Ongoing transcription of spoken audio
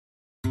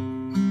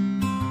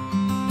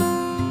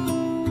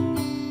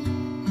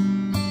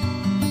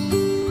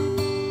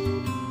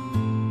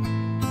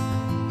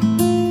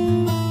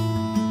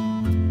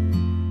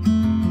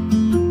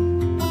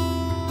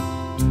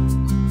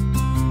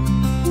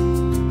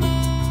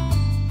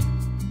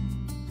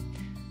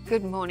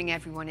Good morning,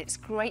 everyone. It's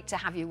great to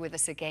have you with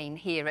us again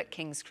here at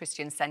King's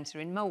Christian Centre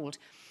in Mould.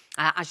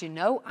 As you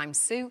know, I'm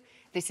Sue,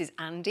 this is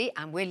Andy,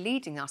 and we're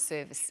leading our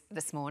service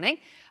this morning.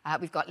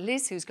 We've got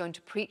Liz, who's going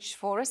to preach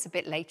for us a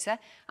bit later,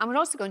 and we're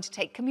also going to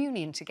take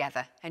communion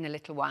together in a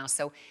little while.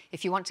 So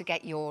if you want to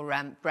get your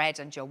bread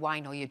and your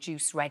wine or your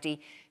juice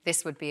ready,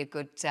 this would be a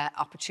good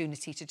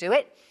opportunity to do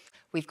it.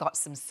 We've got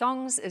some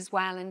songs as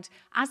well, and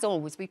as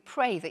always, we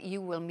pray that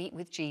you will meet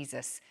with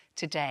Jesus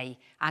today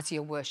as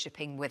you're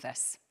worshipping with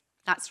us.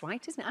 That's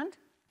right, isn't it, And?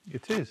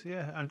 It is,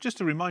 yeah. And just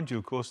to remind you,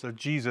 of course, that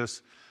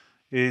Jesus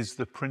is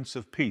the Prince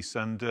of Peace.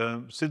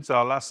 And since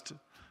our last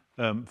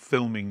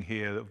filming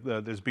here,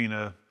 there's been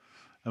a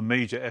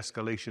major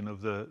escalation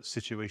of the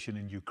situation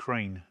in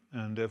Ukraine.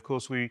 And of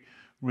course, we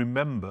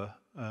remember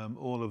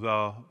all of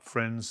our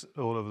friends,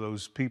 all of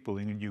those people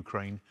in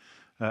Ukraine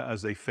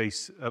as they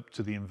face up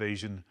to the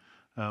invasion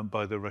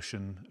by the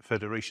Russian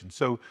Federation.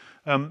 So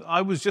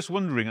I was just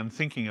wondering and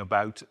thinking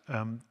about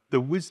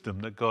the wisdom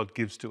that God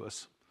gives to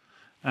us.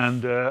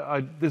 And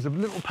there's a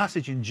little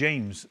passage in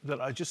James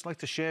that I'd just like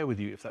to share with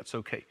you, if that's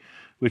okay,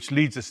 which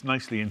leads us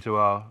nicely into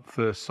our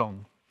first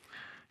song.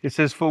 It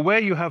says, "For where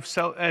you have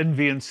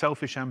envy and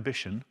selfish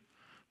ambition,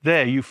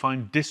 there you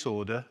find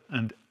disorder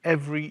and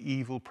every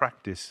evil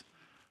practice.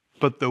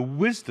 But the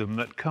wisdom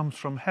that comes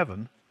from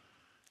heaven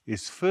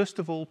is first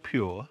of all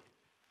pure,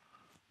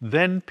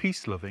 then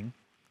peace-loving,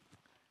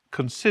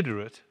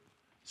 considerate,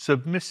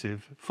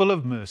 submissive, full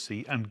of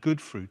mercy and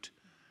good fruit,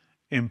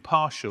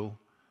 impartial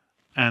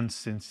and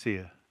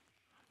sincere.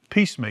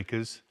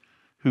 Peacemakers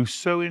who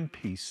sow in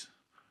peace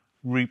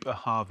reap a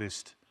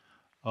harvest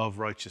of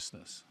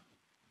righteousness."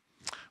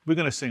 We're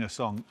going to sing a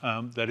song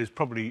that is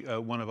probably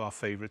one of our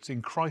favorites.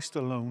 "In Christ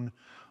alone,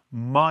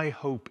 my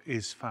hope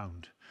is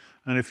found."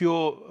 And if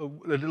you're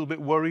a little bit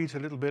worried, a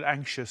little bit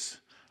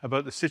anxious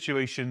about the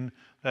situation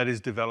that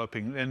is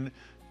developing, then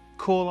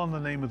call on the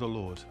name of the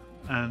Lord,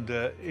 and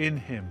in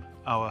him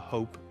our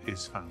hope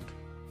is found.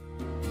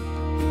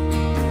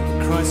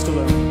 Christ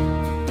alone.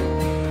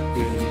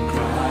 In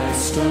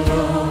Christ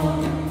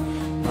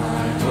alone,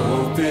 my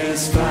hope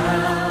is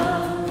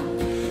found.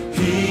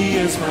 He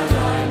is my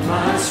light,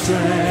 my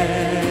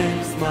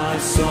strength, my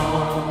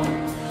song.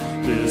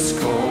 This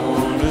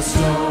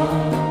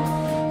cornerstone,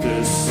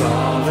 this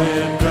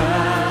solid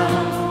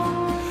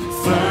ground,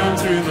 firm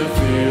through the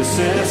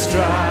fiercest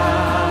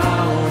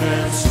drought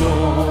and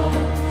storm.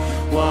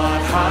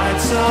 What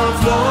heights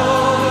of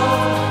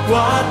love,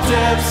 what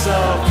depths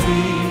of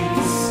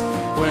peace,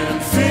 when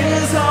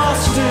fears are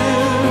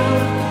still,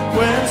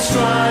 when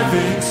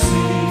striving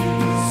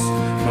cease,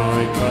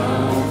 my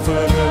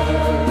comforter,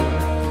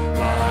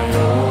 my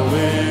all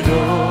in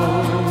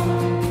all.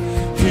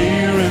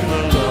 Here in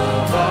the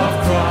love of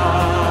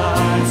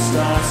Christ I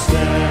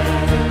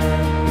stand.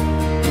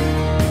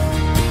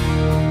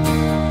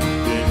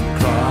 In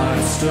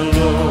Christ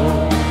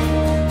alone,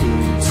 who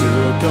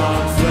took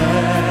on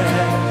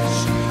flesh,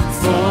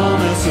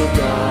 fullness of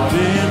God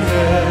in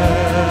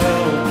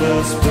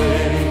helpless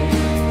pain.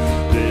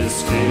 This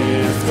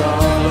gift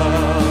of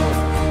love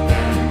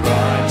and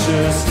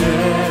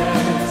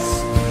righteousness,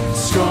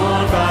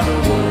 scorned by the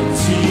ones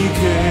he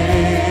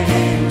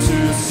came to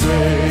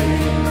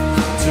save,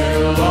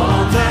 till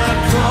on that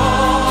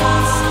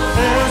cross,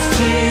 as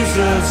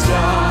Jesus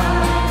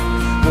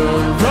died, the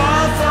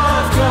wrath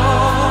of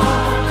God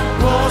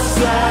was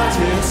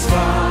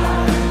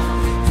satisfied.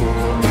 For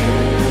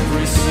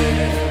every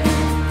sin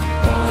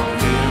on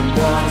him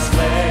was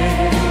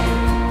laid.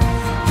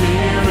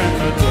 Here in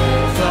the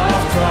death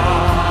of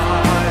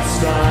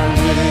Christ I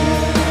live.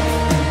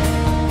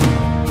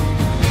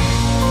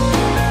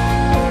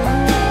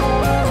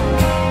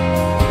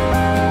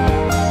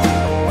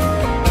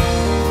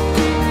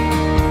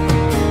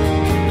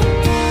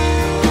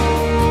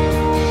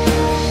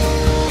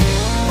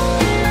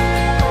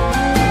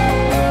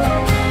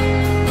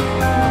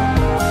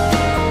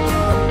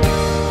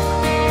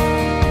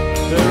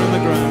 There in the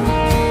ground.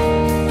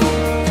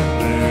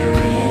 There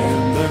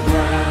in the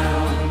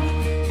ground,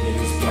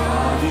 his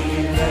body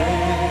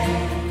lay,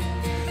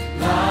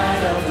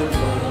 light of the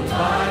world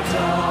by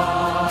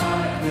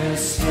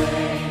darkness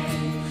slain,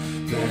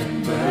 then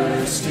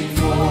bursting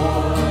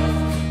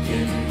forth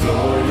in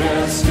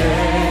glorious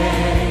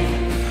day,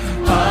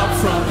 up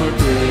from the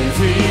grave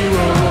he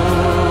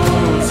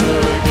rose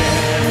again.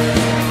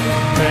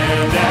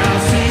 And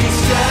as he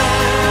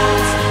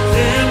stands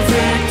in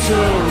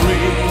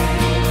victory,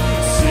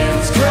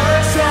 sin's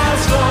curse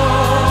has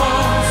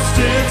lost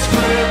its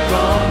grip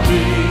on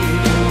me.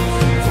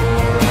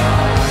 For I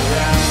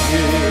am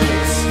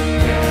his,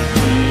 and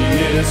he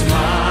is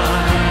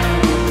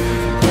mine,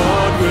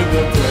 bought with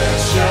the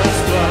precious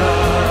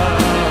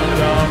blood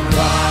of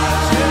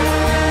Christ.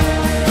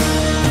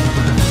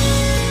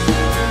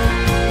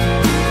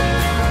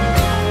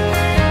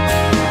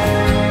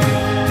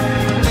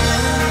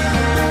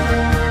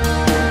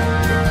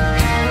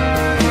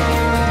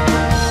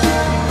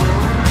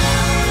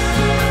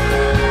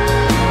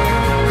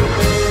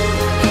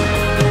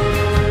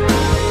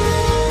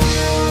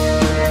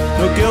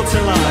 No guilt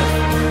in life,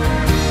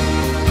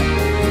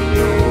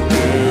 no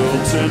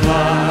in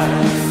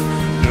life,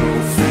 no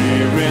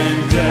fear in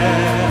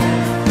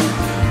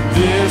death.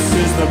 This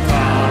is the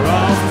power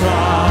of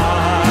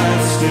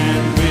Christ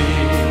in me.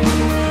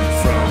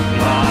 From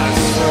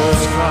life's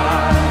first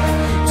cry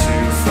to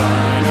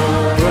final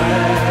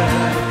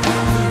breath,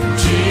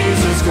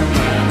 Jesus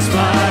commands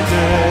my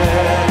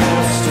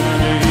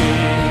destiny.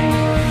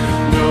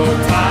 No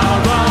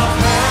power of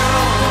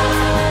hell,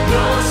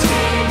 no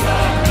scheme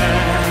of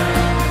man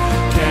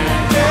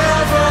can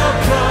ever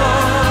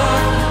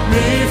pluck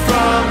me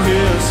from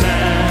his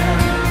hand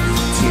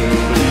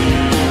till he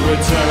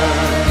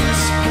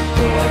returns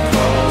or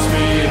calls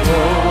me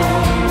home.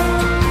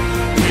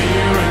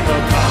 Here in the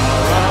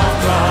power of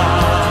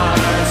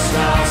Christ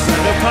I'll stand.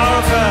 The power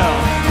of hell,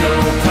 no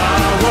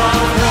power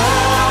of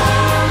hell,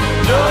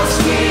 no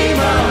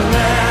scheme of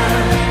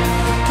man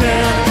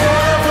can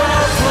ever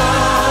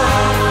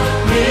pluck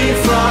me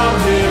from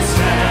his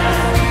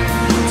hand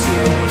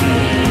till he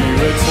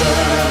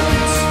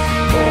returns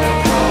or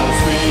calls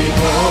me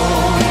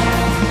home.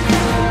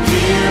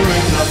 Here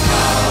in the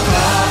power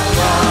of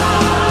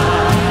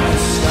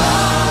Christ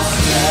I'll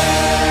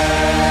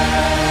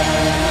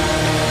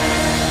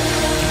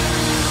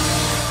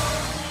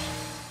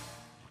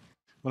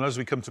Well, as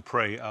we come to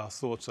pray, our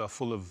thoughts are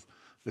full of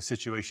the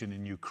situation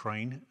in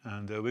Ukraine,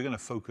 and we're going to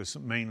focus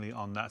mainly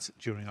on that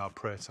during our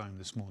prayer time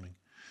this morning.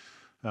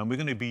 We're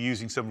going to be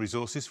using some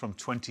resources from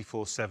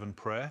 24/7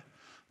 prayer.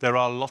 There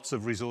are lots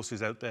of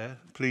resources out there.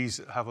 Please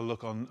have a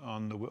look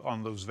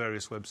on those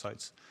various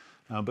websites.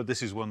 But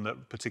this is one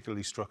that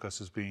particularly struck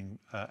us as being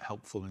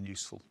helpful and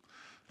useful.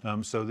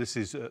 So this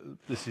is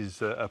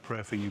a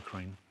prayer for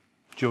Ukraine.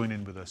 Join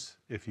in with us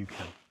if you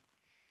can.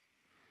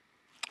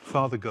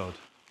 Father God,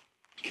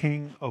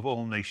 King of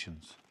all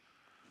nations,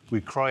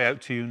 we cry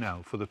out to you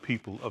now for the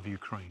people of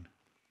Ukraine.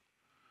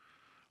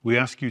 We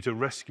ask you to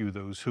rescue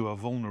those who are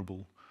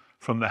vulnerable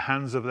from the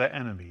hands of their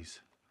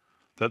enemies,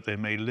 that they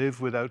may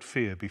live without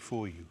fear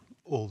before you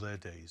all their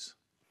days.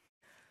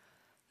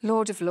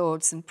 Lord of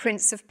Lords and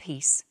Prince of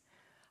Peace,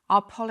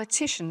 our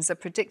politicians are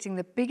predicting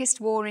the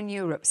biggest war in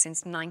Europe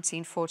since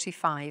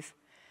 1945,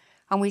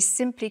 and we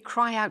simply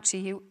cry out to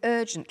you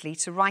urgently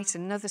to write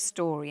another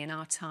story in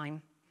our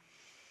time.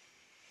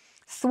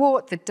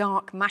 Thwart the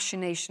dark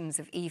machinations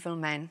of evil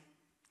men.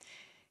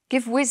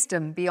 Give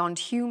wisdom beyond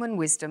human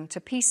wisdom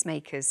to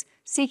peacemakers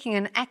seeking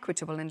an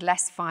equitable and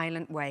less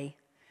violent way.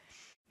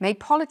 May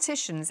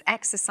politicians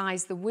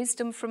exercise the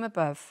wisdom from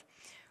above,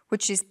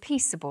 which is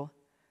peaceable,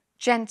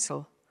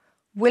 gentle,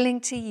 willing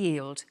to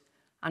yield,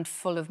 and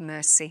full of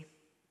mercy.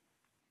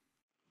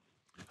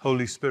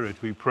 Holy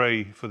Spirit, we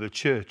pray for the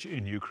church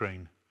in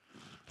Ukraine,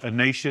 a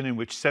nation in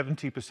which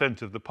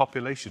 70% of the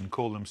population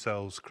call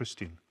themselves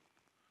Christian.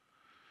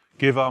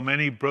 Give our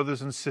many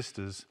brothers and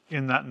sisters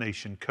in that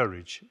nation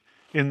courage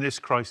in this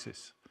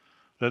crisis,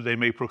 that they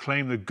may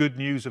proclaim the good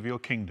news of your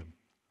kingdom,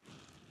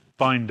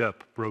 bind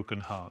up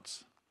broken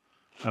hearts,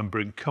 and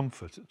bring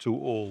comfort to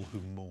all who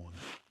mourn.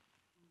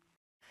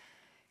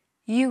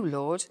 You,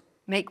 Lord,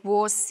 make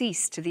wars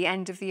cease to the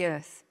end of the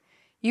earth.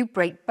 You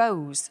break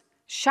bows,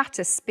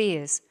 shatter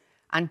spears,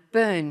 and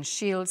burn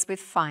shields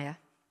with fire.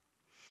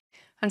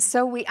 And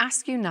so we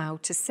ask you now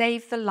to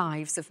save the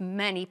lives of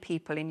many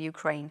people in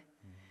Ukraine.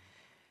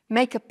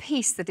 Make a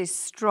peace that is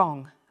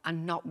strong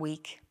and not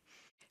weak.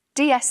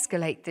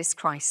 De-escalate this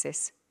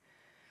crisis.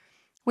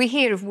 We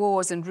hear of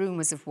wars and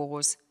rumours of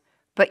wars,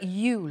 but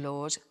you,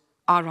 Lord,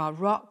 are our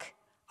rock,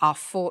 our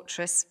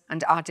fortress,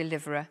 and our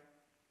deliverer.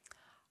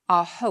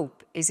 Our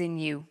hope is in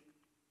you.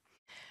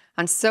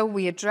 And so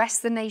we address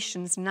the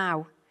nations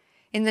now.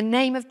 In the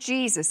name of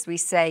Jesus, we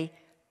say,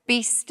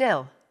 be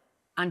still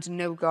and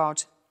know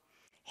God.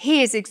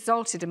 He is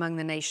exalted among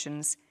the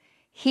nations.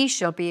 He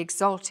shall be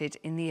exalted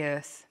in the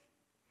earth.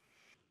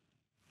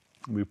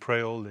 We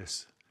pray all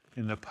this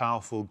in the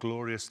powerful,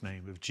 glorious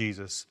name of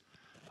Jesus,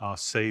 our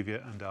Saviour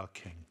and our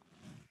King.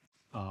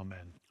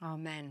 Amen.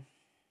 Amen.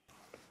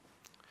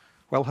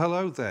 Well,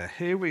 hello there.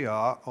 Here we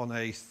are on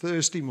a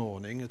Thursday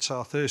morning. It's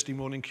our Thursday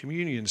morning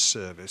communion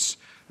service,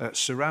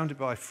 surrounded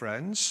by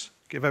friends.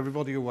 Give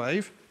everybody a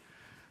wave.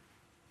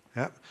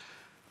 Yep.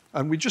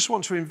 And we just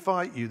want to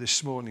invite you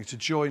this morning to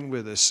join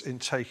with us in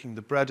taking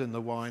the bread and the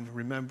wine,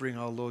 remembering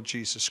our Lord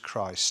Jesus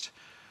Christ.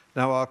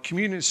 Now, our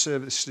communion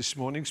service this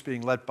morning is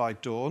being led by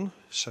Dawn,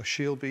 so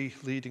she'll be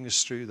leading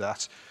us through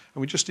that.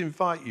 And we just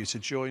invite you to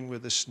join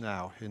with us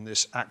now in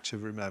this act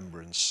of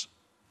remembrance.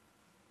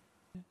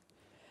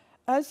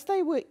 As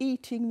they were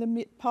eating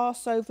the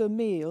Passover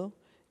meal,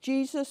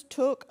 Jesus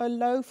took a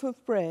loaf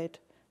of bread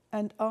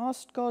and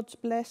asked God's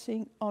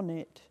blessing on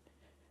it.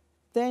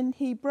 Then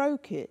he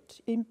broke it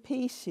in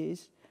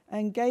pieces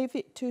and gave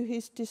it to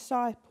his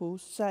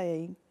disciples,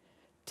 saying,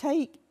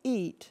 "Take,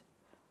 eat,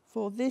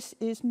 for this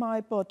is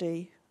my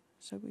body."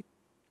 So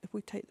if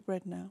we take the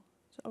bread now,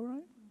 is that all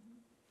right?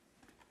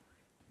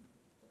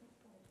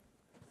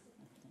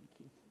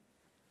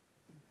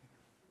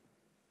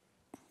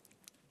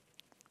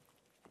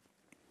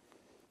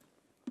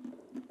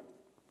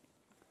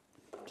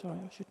 Sorry,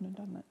 I shouldn't have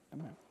done that.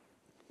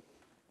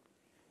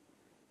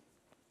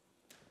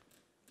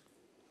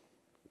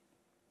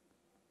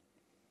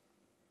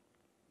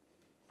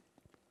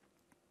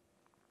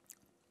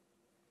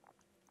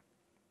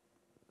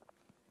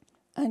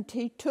 And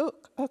he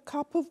took a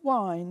cup of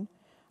wine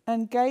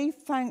and gave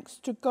thanks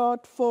to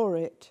God for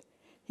it.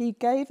 He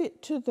gave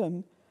it to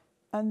them,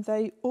 and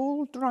they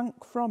all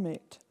drank from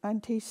it.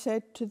 And he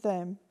said to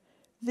them,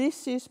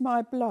 "This is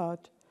my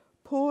blood,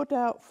 poured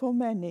out for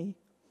many,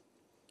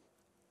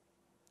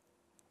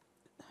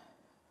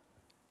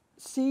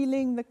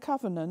 sealing the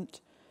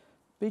covenant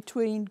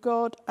between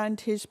God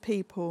and his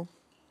people."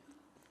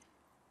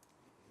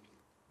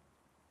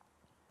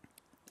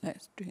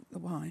 Let's drink the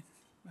wine.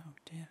 Oh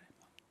dear.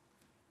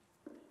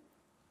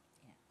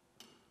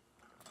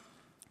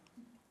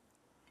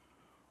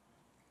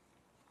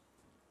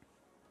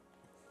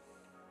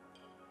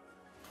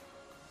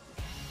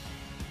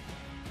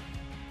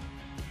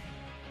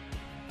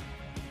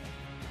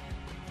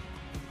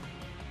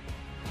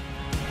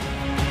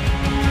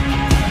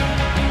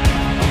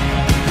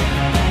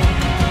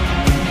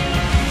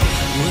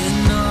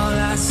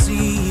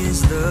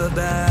 The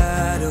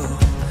battle,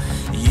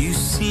 you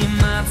see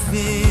my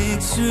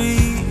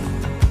victory.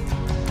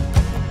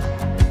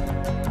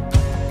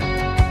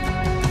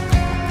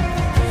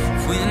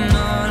 When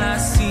all I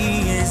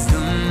see is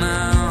the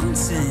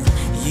mountain,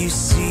 you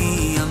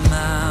see a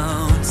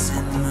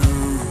mountain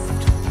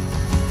moved.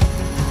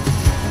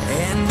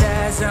 And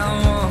as I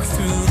walk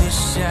through the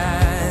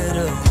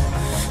shadow,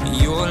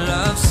 your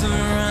love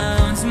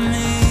surrounds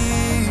me.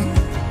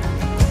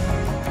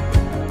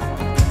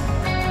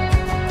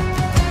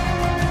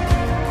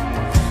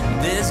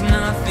 There's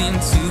nothing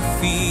to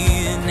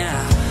fear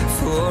now,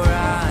 for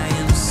I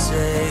am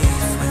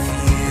safe with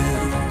you.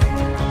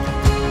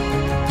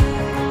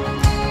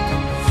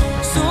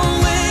 So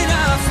when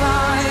I'll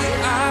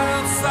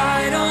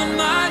fight on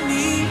my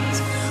knees,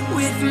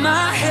 with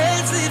my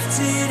head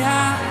lifted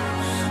high.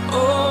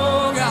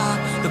 Oh God,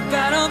 the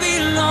battle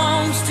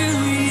belongs to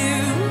you,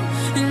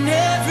 and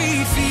every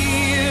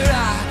fear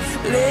I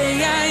lay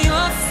at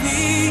your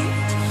feet.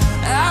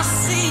 I'll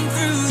sing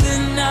through the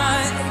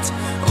night.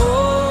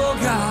 Oh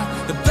God,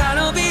 the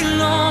battle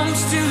belongs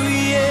to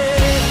you.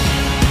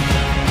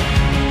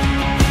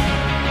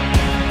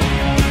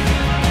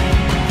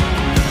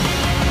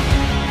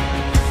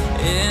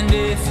 And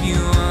if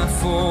you are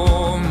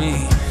for me,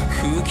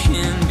 who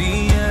can be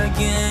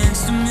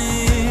against me?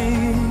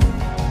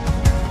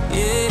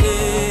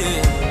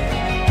 Yeah.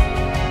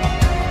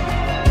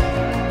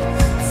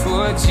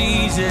 For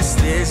Jesus,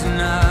 there's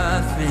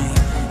nothing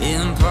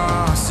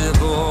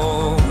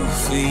impossible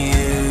for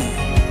you.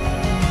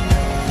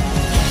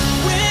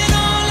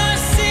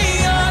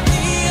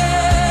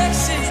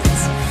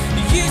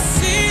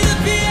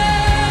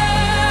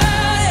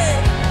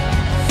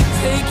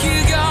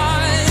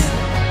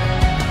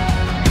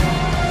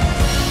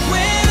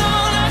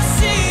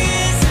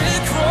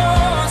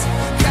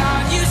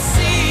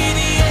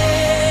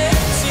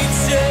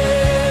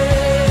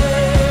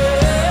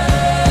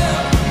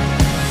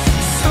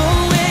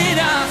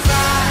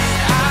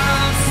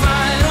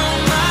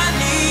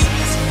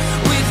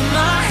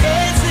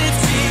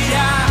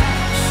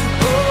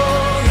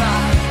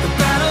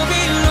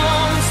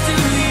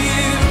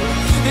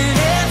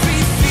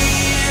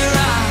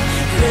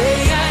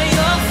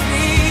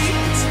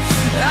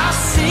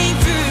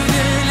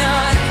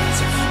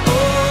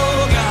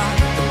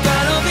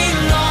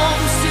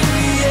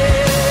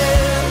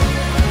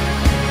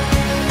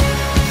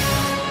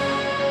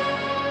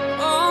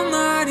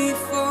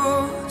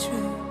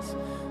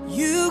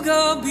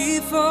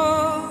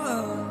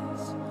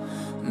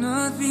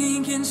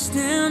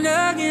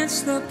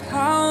 The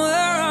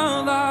power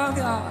of our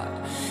God.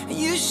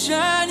 You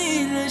shine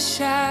in the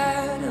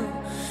shadow,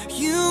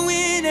 you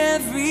win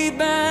every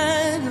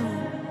battle.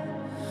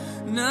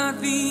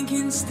 Nothing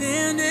can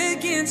stand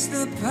against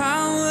the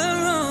power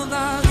of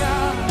our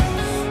God.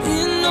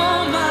 In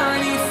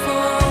almighty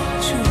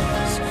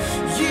fortress,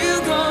 you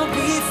go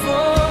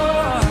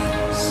before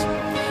us.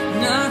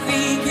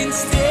 Nothing can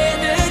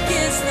stand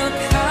against the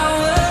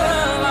power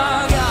of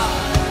our God.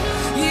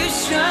 You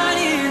shine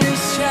in the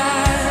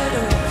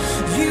shadow,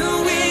 you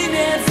win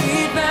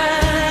every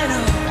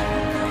battle.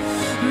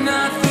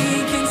 Nothing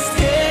can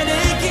stand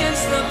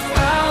against the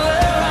power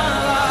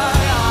of our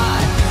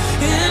God.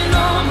 In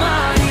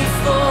almighty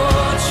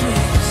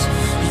fortress,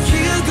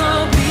 you go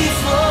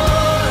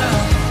before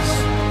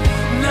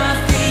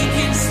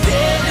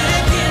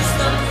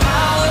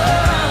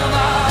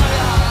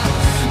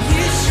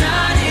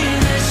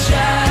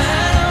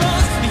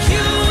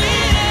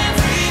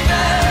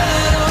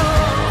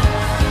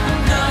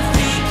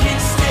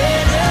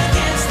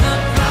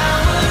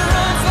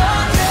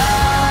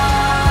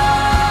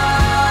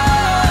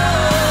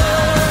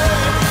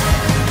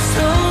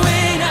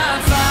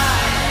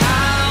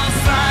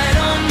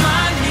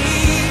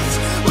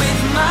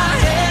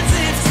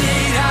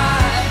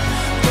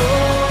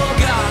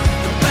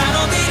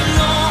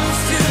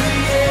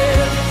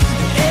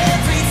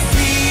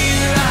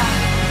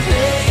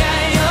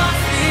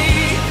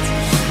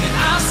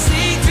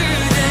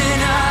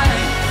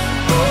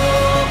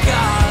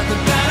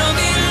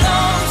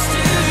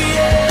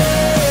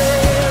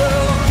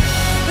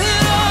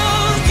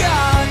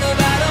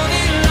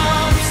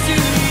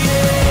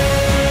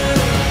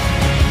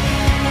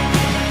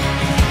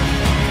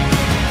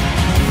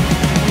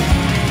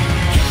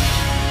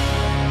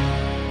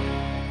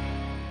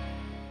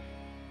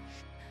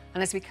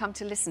And as we come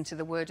to listen to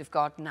the word of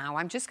God now,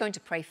 I'm just going to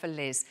pray for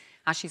Liz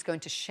as she's going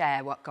to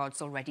share what God's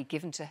already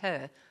given to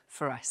her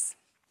for us.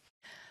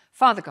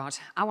 Father God,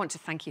 I want to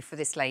thank you for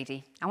this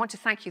lady. I want to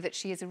thank you that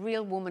she is a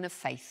real woman of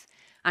faith,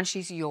 and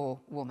she's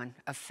your woman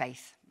of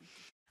faith.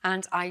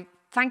 And I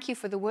thank you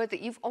for the word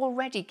that you've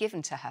already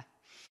given to her.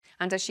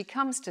 And as she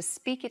comes to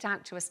speak it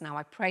out to us now,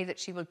 I pray that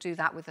she will do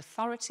that with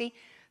authority,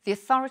 the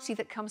authority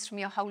that comes from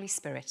your Holy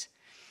Spirit,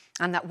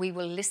 and that we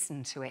will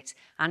listen to it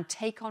and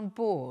take on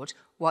board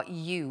what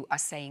you are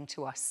saying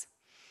to us.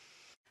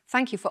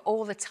 Thank you for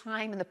all the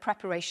time and the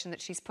preparation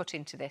that she's put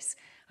into this.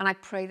 And I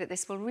pray that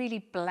this will really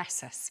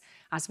bless us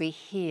as we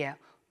hear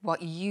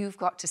what you've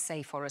got to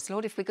say for us.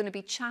 Lord, if we're going to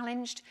be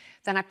challenged,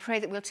 then I pray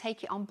that we'll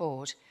take it on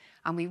board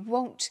and we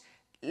won't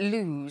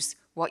lose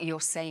what you're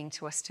saying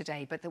to us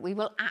today, but that we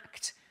will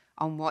act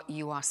on what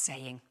you are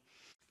saying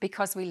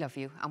because we love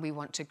you and we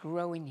want to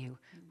grow in you.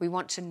 We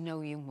want to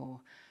know you more.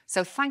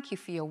 So thank you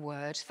for your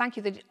word. Thank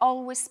you that it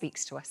always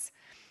speaks to us.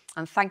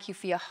 And thank you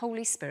for your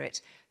Holy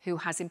Spirit who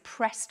has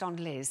impressed on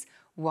Liz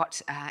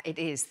what it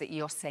is that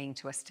you're saying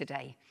to us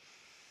today.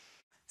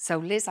 So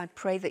Liz, I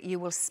pray that you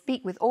will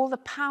speak with all the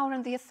power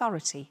and the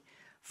authority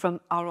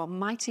from our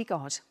Almighty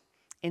God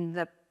in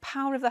the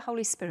power of the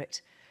Holy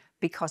Spirit,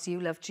 because you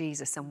love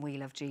Jesus and we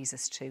love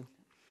Jesus too.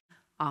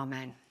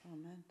 Amen.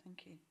 Amen.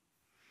 Thank you.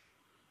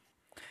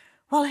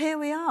 Well, here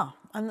we are.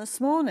 And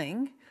this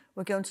morning,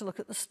 we're going to look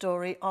at the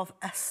story of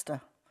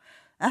Esther.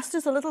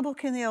 Esther's a little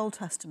book in the Old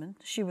Testament.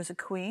 She was a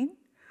queen.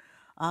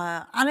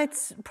 And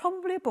it's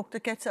probably a book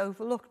that gets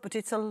overlooked, but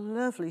it's a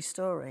lovely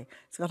story.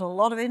 It's got a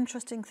lot of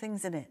interesting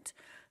things in it.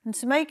 And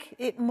to make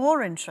it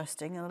more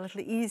interesting and a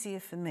little easier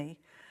for me,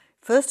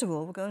 first of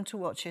all, we're going to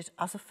watch it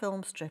as a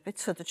film strip.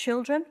 It's for the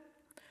children.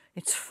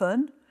 It's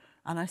fun.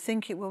 And I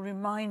think it will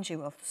remind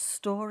you of the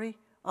story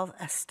of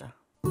Esther.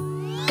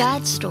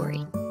 God's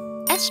story.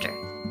 Esther.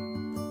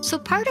 So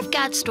part of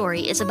God's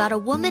story is about a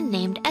woman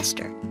named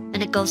Esther,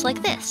 and it goes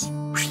like this.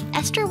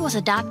 Esther was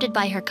adopted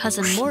by her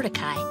cousin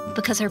Mordecai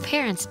because her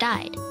parents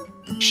died.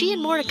 She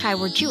and Mordecai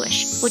were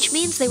Jewish, which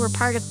means they were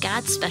part of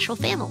God's special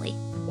family.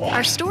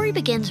 Our story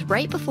begins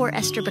right before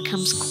Esther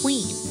becomes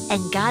queen,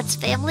 and God's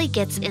family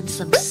gets in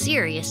some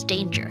serious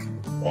danger.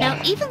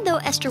 Now, even though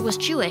Esther was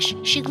Jewish,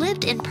 she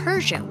lived in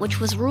Persia, which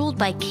was ruled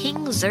by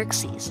King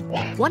Xerxes.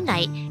 One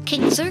night,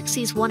 King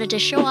Xerxes wanted to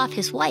show off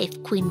his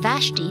wife, Queen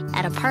Vashti,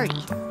 at a party.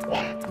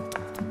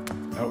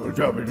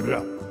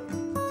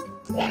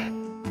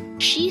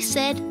 She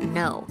said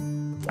no.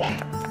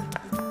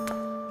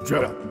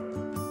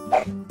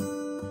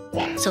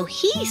 So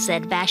he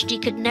said Vashti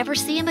could never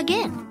see him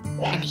again,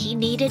 and he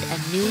needed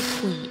a new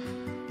queen.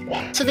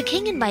 So the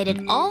king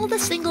invited all the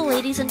single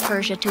ladies in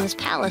Persia to his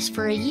palace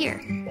for a year.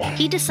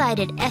 He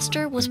decided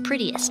Esther was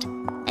prettiest,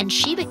 and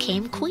she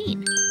became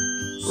queen.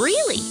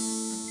 Really?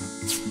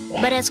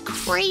 But as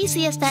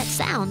crazy as that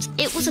sounds,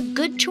 it was a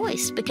good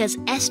choice because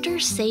Esther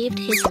saved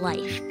his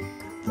life.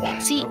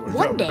 See,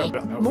 one day,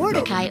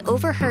 Mordecai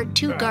overheard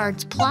two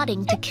guards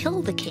plotting to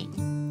kill the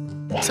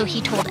king. So he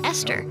told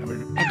Esther,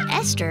 and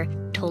Esther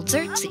told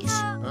Xerxes.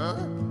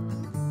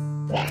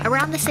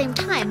 Around the same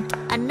time,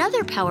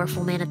 another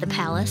powerful man at the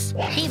palace,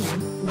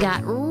 Haman,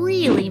 got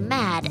really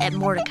mad at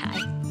Mordecai.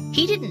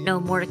 He didn't know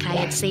Mordecai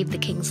had saved the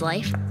king's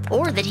life,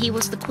 or that he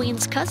was the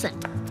queen's cousin.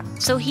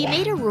 So he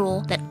made a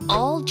rule that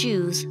all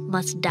Jews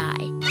must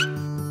die.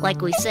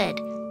 Like we said,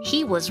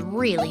 he was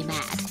really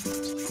mad.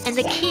 And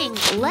the king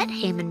let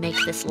Haman make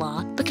this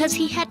law because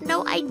he had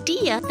no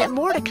idea that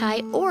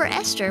Mordecai or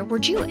Esther were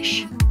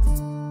Jewish.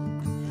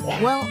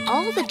 Well,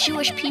 all the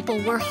Jewish people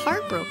were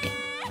heartbroken.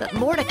 But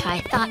Mordecai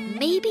thought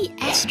maybe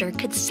Esther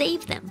could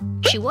save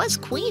them. She was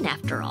queen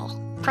after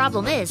all.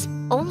 Problem is,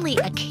 only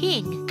a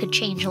king could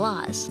change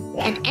laws.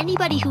 And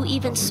anybody who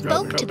even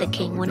spoke to the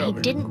king when he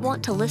didn't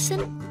want to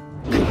listen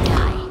could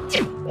die.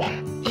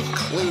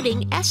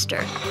 Including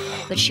Esther.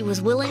 But she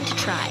was willing to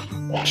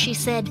try. She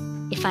said,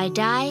 "If I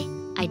die,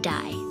 I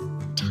die."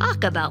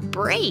 Talk about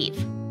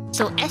brave.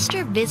 So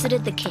Esther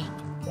visited the king.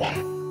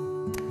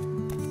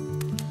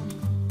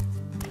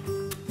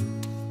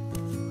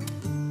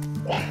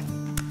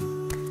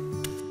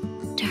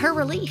 To her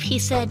relief, he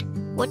said,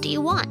 "What do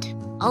you want?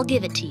 I'll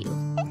give it to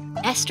you."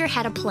 Esther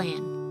had a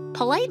plan.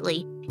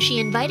 Politely, she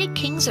invited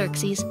King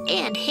Xerxes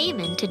and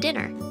Haman to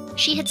dinner.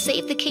 She had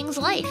saved the king's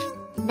life.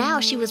 Now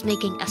she was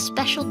making a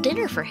special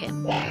dinner for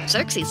him.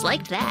 Xerxes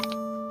liked that.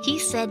 He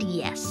said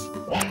yes.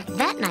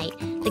 That night,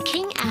 the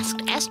king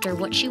asked Esther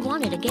what she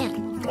wanted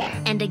again.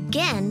 And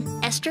again,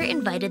 Esther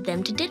invited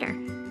them to dinner.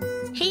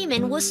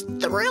 Haman was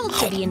thrilled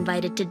to be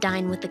invited to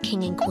dine with the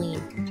king and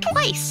queen.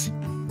 Twice!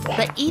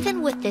 But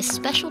even with this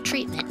special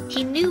treatment,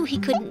 he knew he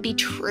couldn't be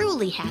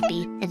truly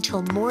happy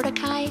until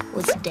Mordecai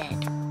was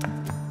dead.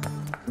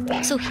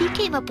 So he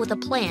came up with a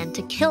plan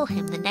to kill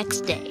him the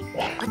next day.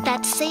 But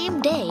that same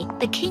day,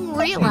 the king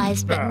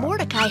realized that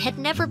Mordecai had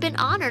never been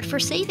honored for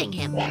saving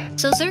him.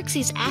 So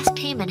Xerxes asked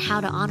Haman how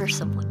to honor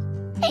someone.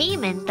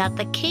 Haman thought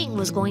the king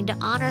was going to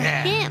honor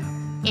him.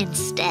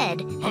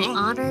 Instead, he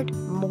honored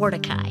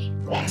Mordecai.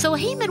 So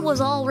Haman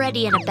was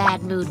already in a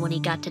bad mood when he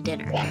got to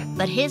dinner,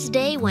 but his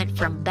day went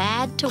from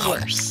bad to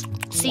worse.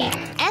 See,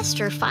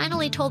 Esther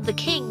finally told the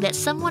king that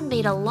someone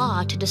made a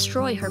law to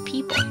destroy her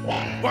people.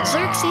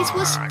 Xerxes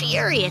was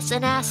furious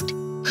and asked,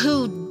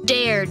 "Who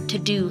dared to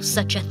do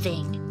such a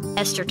thing?"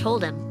 Esther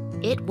told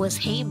him, it was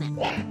Haman.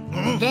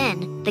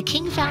 Then the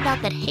king found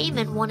out that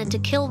Haman wanted to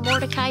kill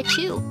Mordecai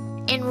too.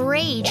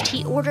 Enraged,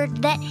 he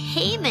ordered that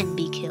Haman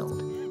be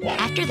killed.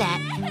 After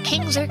that,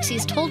 King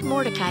Xerxes told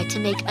Mordecai to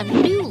make a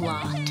new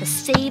law to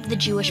save the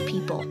Jewish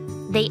people.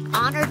 They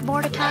honored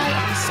Mordecai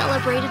and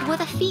celebrated with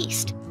a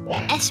feast.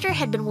 Esther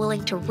had been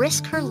willing to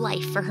risk her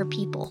life for her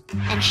people,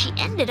 and she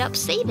ended up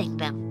saving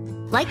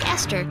them. Like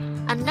Esther,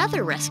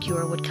 another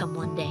rescuer would come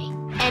one day,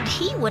 and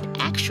he would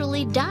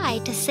actually die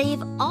to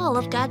save all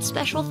of God's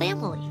special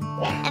family.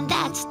 And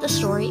that's the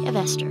story of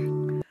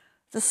Esther.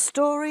 The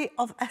story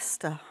of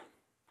Esther.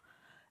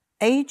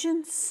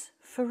 Agents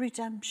for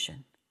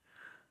redemption.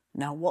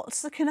 Now,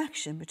 what's the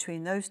connection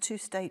between those two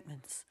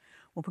statements?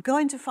 Well, we're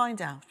going to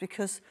find out,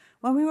 because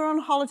when we were on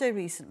holiday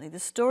recently, the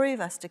story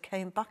of Esther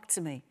came back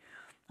to me.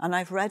 And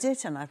I've read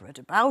it, and I've read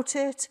about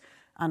it,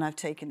 and I've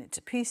taken it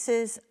to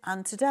pieces.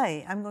 And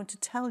today I'm going to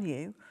tell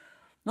you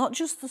not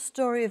just the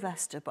story of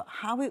Esther, but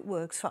how it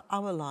works for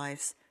our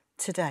lives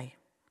today.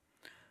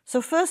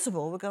 So first of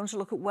all, we're going to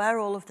look at where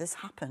all of this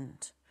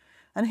happened.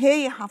 And here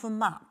you have a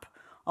map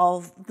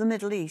of the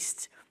Middle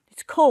East.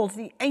 It's called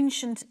the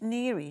Ancient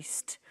Near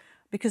East,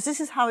 because this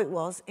is how it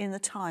was in the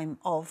time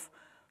of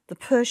the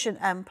Persian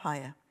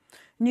Empire.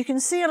 And you can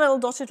see a little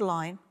dotted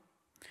line,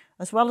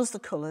 as well as the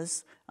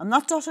colours, and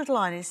that dotted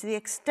line is the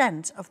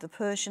extent of the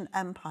Persian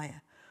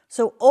Empire.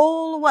 So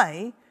all the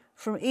way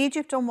from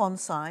Egypt on one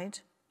side,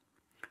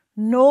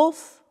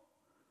 north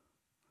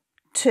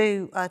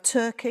to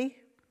Turkey,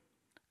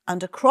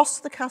 and across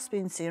the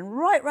Caspian Sea, and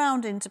right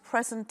round into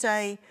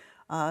present-day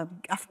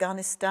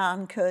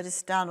Afghanistan,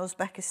 Kurdistan,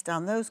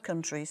 Uzbekistan, those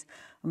countries,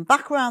 and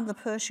back around the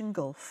Persian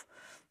Gulf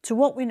to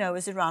what we know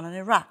as Iran and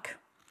Iraq.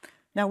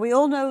 Now, we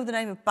all know the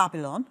name of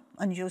Babylon,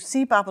 and you'll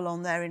see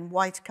Babylon there in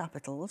white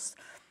capitals.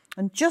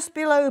 And just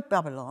below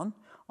Babylon,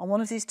 on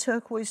one of these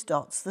turquoise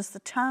dots, there's the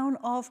town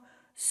of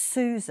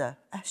Susa,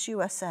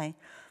 S-U-S-A.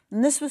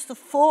 And this was the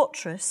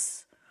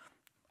fortress,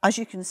 as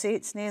you can see,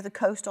 it's near the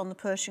coast on the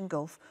Persian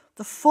Gulf,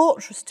 the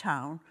fortress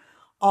town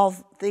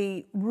of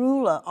the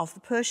ruler of the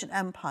Persian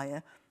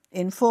Empire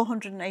in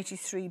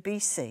 483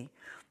 BC.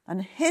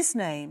 And his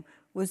name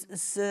was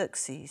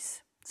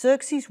Xerxes.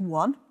 Xerxes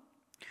I,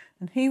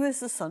 and he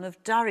was the son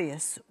of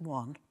Darius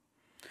I.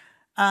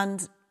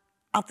 And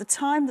at the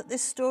time that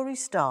this story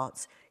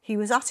starts, he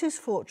was at his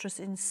fortress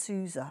in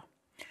Susa,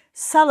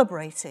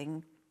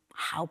 celebrating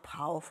how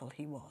powerful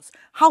he was,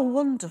 how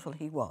wonderful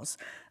he was.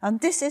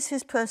 And this is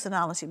his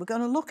personality. We're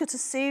going to look at a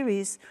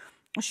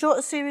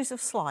short series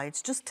of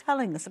slides just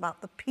telling us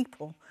about the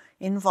people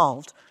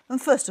involved.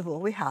 And first of all,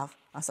 we have,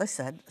 as I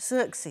said,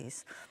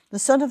 Xerxes, the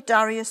son of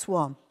Darius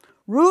I,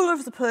 ruler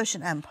of the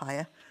Persian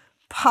Empire,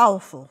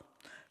 powerful,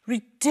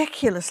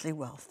 ridiculously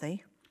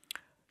wealthy,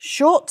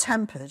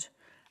 short-tempered,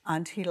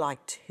 and he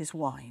liked his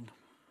wine.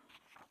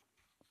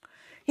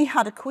 He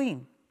had a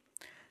queen,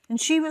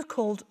 and she was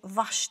called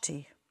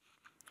Vashti.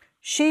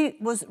 She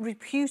was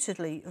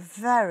reputedly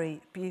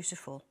very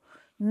beautiful,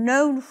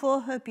 known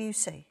for her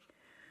beauty.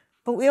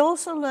 But we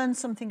also learned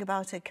something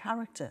about her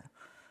character,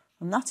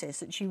 and that is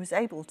that she was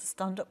able to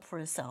stand up for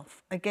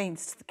herself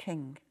against the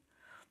king.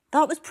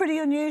 That was pretty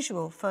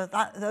unusual for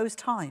those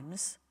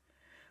times,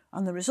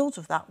 and the result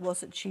of that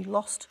was that she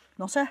lost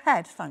not her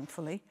head,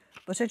 thankfully,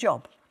 but her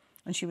job,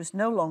 and she was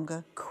no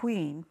longer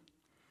queen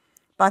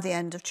by the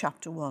end of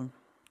chapter 1.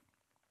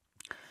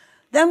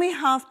 Then we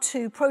have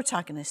two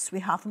protagonists.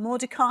 We have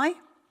Mordecai,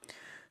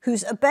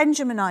 who's a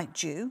Benjaminite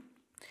Jew.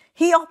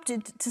 He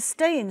opted to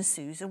stay in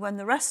Susa when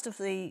the rest of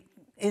the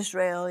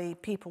Israeli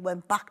people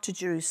went back to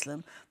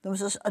Jerusalem. There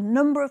was a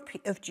number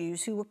of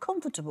Jews who were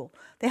comfortable.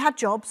 They had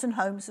jobs and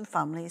homes and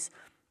families.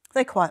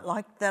 They quite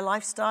liked their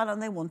lifestyle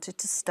and they wanted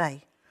to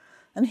stay.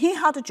 And he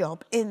had a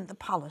job in the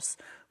palace.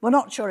 We're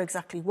not sure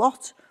exactly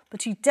what,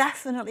 but he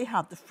definitely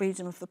had the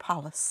freedom of the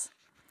palace.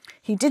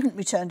 He didn't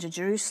return to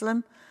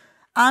Jerusalem,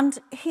 and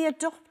he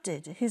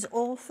adopted his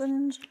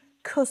orphaned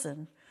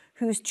cousin,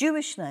 whose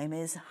Jewish name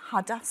is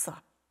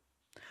Hadassah.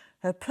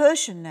 Her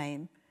Persian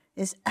name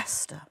is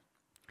Esther.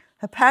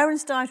 Her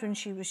parents died when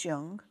she was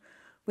young.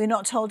 We're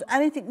not told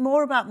anything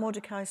more about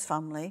Mordecai's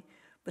family,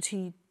 but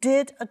he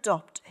did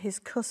adopt his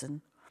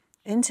cousin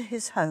into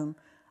his home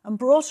and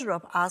brought her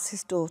up as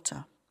his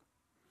daughter.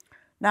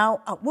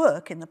 Now, at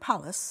work in the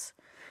palace,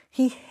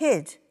 he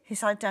hid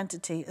his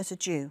identity as a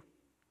Jew.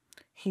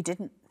 He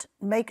didn't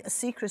make a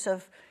secret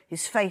of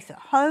his faith at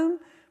home,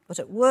 but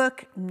at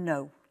work,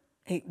 no,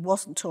 it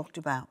wasn't talked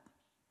about.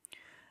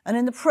 And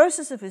in the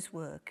process of his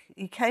work,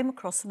 he came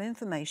across some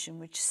information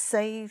which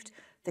saved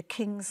the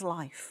king's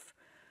life.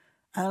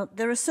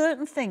 There are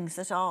certain things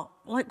that are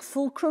like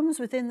fulcrums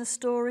within the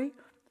story.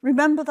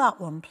 Remember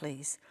that one,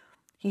 please.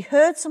 He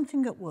heard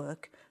something at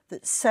work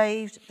that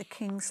saved the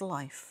king's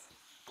life.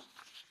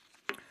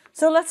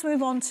 So let's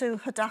move on to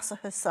Hadassah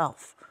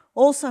herself.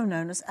 also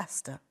known as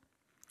Esther.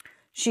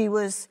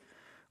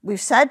 We've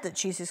said that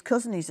she's his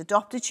cousin, he's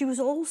adopted. She was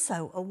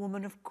also a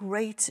woman of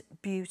great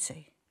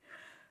beauty.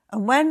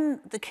 And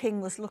when the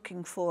king was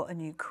looking for a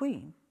new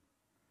queen,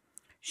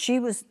 she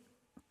was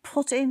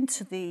put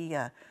into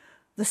the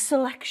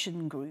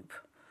selection group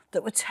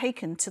that were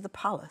taken to the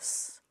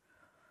palace.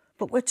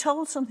 But we're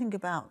told something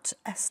about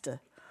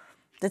Esther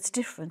that's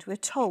different. We're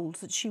told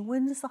that she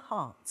wins the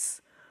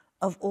hearts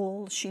of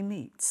all she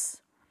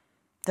meets.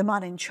 The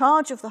man in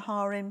charge of the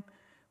harem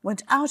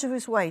went out of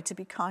his way to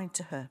be kind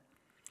to her.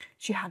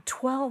 She had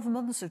 12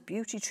 months of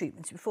beauty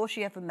treatments before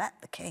she ever met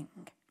the king.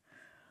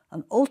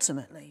 And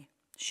ultimately,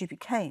 she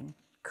became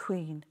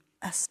Queen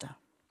Esther.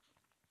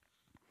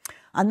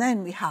 And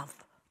then we have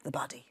the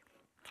baddie.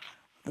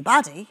 The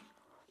baddie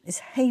is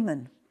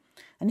Haman,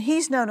 and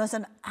he's known as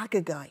an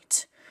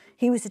Agagite.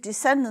 He was a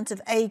descendant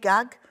of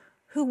Agag,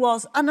 who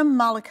was an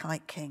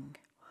Amalekite king.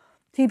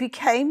 He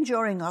became,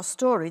 during our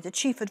story, the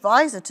chief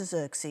advisor to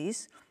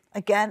Xerxes,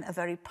 again a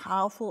very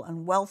powerful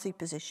and wealthy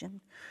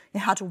position. He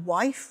had a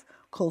wife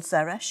called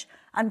Zeresh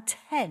and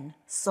 10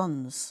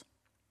 sons.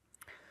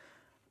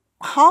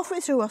 Halfway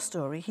through our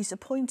story, he's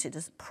appointed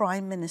as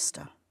prime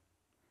minister.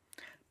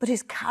 But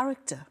his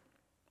character,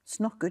 it's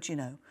not good, you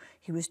know.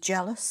 He was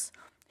jealous,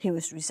 he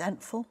was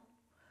resentful,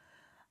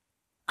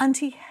 and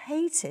he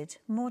hated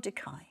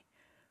Mordecai.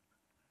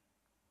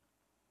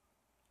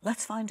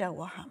 Let's find out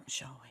what happened,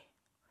 shall we?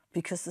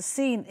 Because the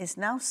scene is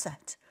now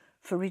set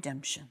for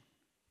redemption.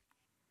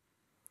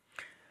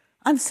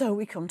 And so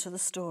we come to the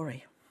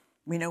story.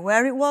 We know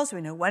where it was,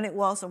 we know when it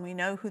was, and we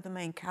know who the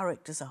main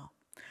characters are.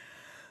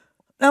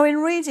 Now, in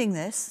reading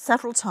this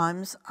several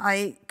times,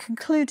 I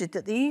concluded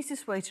that the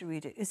easiest way to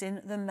read it is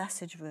in the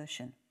Message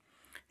version.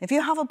 If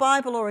you have a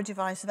Bible or a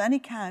device of any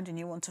kind and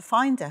you want to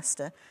find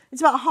Esther,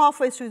 it's about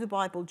halfway through the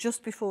Bible,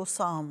 just before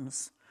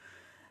Psalms.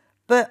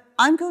 But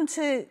I'm going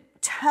to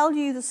tell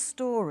you the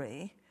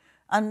story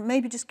and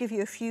maybe just give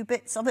you a few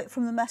bits of it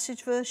from the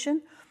Message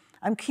version.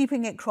 I'm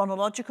keeping it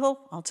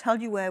chronological. I'll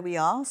tell you where we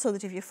are so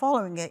that if you're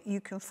following it,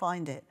 you can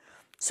find it.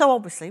 So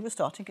obviously, we're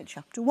starting at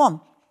chapter 1.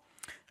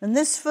 And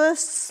this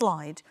first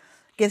slide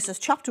gives us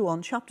chapter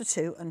 1, chapter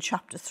 2, and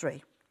chapter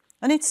 3.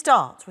 And it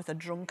starts with a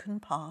drunken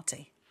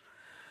party.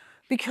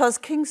 Because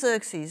King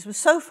Xerxes was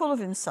so full of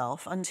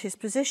himself and his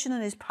position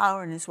and his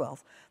power and his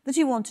wealth that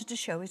he wanted to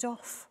show it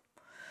off.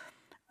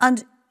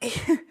 And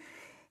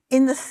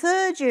in the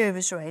 3rd year of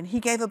his reign, he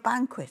gave a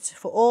banquet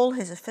for all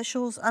his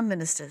officials and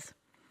ministers.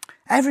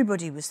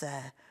 Everybody was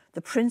there,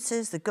 the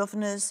princes, the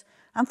governors,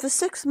 and for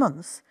 6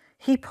 months,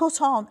 he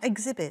put on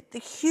exhibit the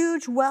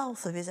huge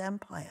wealth of his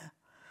empire.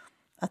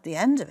 At the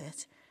end of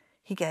it,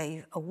 he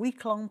gave a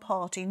week-long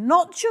party,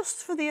 not just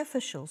for the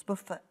officials, but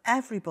for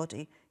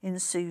everybody in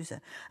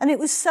Susa. And it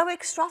was so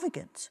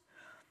extravagant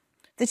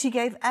that he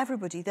gave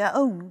everybody their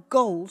own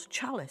gold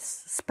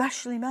chalice,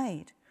 specially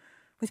made,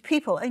 with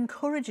people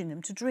encouraging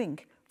them to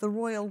drink the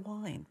royal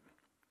wine.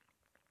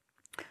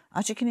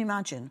 As you can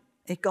imagine,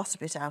 it got a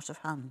bit out of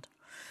hand.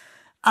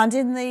 And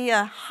in the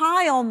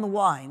high on the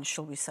wine,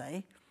 shall we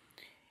say,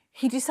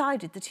 he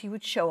decided that he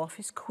would show off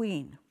his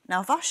queen.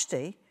 Now,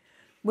 Vashti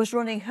was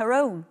running her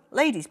own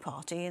ladies'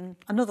 party in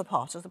another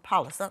part of the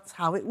palace. That's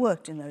how it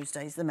worked in those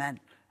days, the men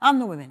and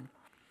the women.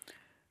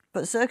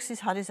 But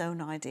Xerxes had his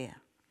own idea.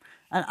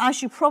 And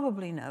as you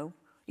probably know,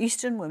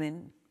 Eastern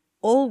women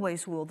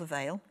always wore the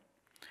veil.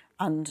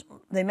 And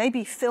they may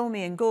be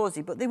filmy and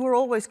gauzy, but they were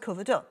always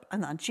covered up.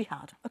 And then she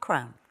had a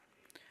crown.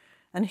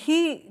 And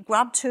he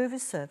grabbed 2 of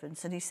his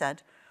servants and he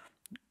said,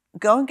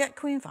 "Go and get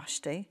Queen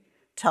Vashti.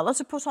 Tell her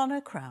to put on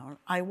her crown.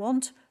 I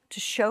want to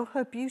show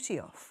her beauty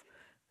off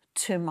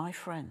to my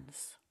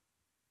friends."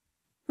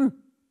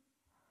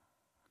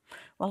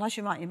 Well, as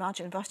you might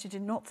imagine, Vashti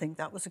did not think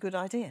that was a good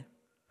idea.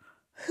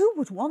 Who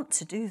would want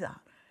to do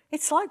that?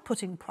 It's like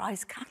putting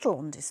prize cattle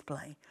on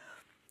display.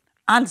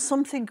 And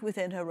something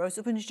within her rose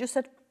up and she just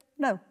said,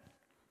 "No,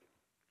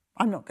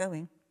 I'm not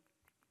going."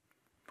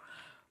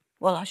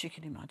 Well, as you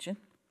can imagine,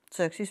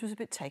 Xerxes was a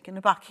bit taken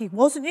aback. He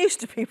wasn't used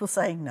to people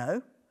saying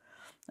no,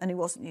 and he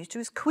wasn't used to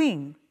his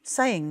queen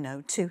saying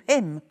no to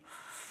him.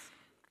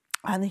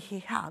 And he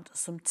had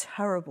some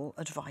terrible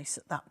advice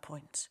at that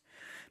point,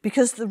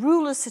 because the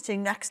rulers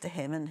sitting next to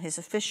him and his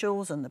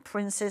officials and the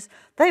princes,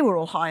 they were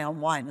all high on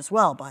wine as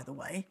well, by the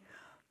way.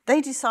 They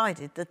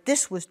decided that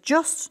this was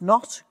just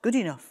not good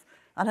enough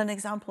and an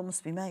example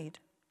must be made.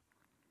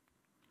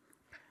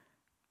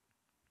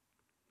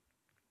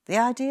 The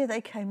idea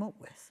they came up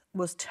with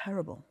was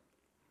terrible,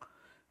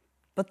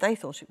 but they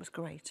thought it was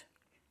great.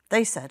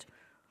 They said,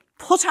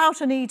 put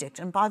out an edict.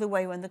 And by the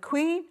way, when the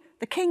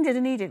king did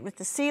an edict with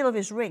the seal of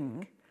his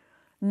ring,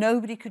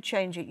 nobody could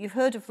change it. You've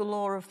heard of the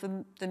law of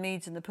the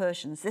Medes and the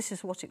Persians. This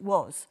is what it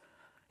was.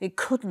 It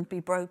couldn't be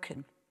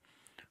broken.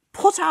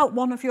 Put out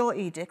one of your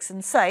edicts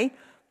and say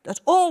that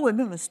all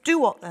women must do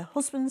what their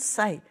husbands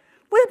say.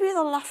 We'll be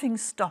the laughing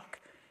stock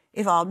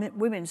if our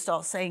women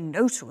start saying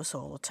no to us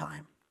all the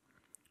time.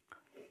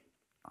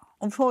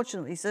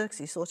 Unfortunately,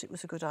 Xerxes thought it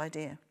was a good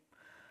idea.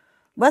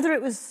 Whether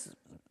it was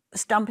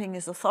stamping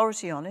his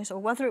authority on it, or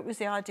whether it was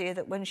the idea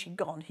that when she'd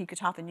gone, he could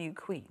have a new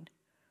queen.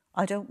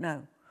 I don't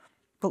know.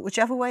 But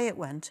whichever way it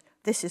went,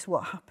 this is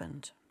what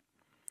happened.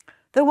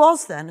 There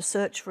was then a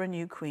search for a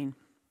new queen.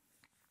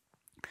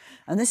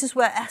 And this is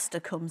where Esther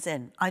comes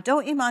in. I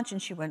don't imagine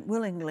she went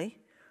willingly.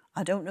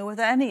 I don't know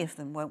whether any of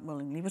them went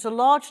willingly, but a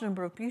large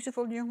number of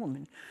beautiful young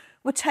women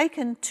were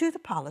taken to the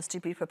palace to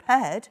be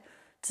prepared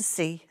to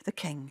see the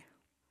king.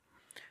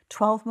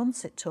 12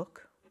 months it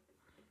took.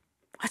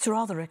 That's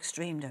rather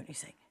extreme, don't you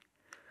think?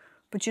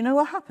 But you know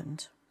what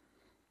happened?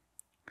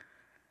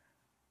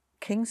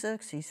 King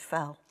Xerxes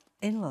fell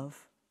in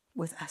love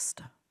with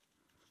Esther.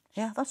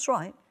 Yeah, that's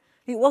right.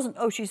 It wasn't,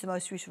 oh, she's the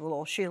most beautiful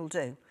or she'll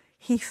do.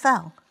 He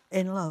fell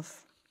in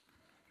love.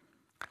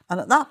 And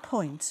at that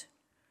point,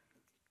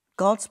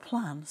 God's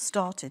plan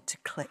started to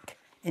click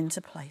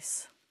into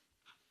place.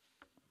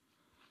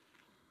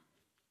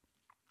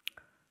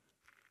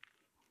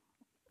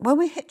 When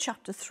we hit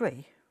chapter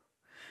 3,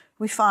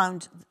 we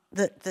found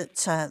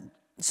that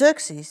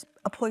Xerxes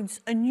appoints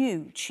a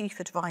new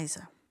chief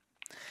advisor.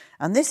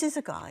 And this is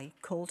a guy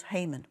called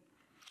Haman,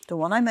 the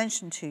one I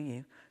mentioned to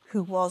you,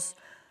 who was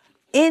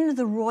in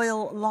the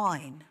royal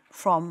line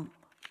from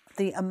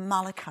the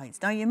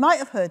Amalekites. Now, you might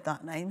have heard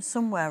that name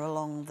somewhere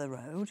along the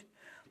road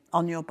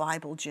on your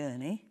Bible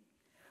journey.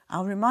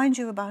 I'll remind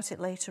you about it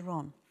later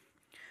on.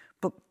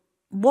 But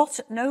what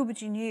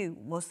nobody knew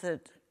was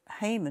that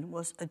Haman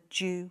was a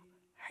Jew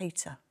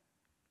hater.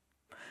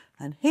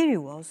 And here he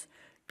was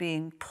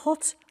being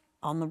put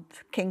on the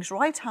king's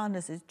right hand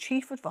as his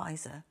chief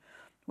advisor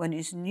when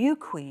his new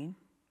queen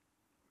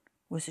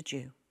was a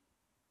Jew.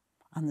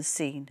 And the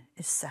scene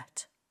is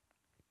set.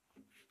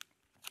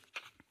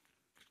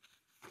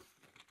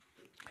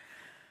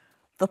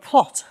 The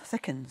plot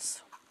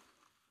thickens.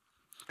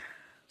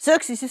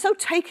 Xerxes is so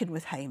taken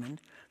with Haman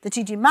that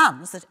he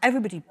demands that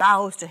everybody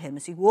bows to him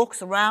as he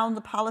walks around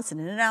the palace and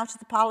in and out of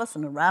the palace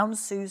and around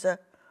Susa.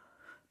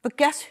 But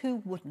guess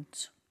who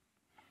wouldn't?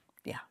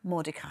 Yeah,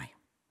 Mordecai.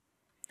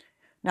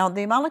 Now,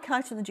 the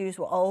Amalekites and the Jews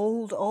were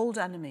old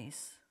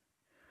enemies.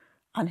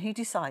 And he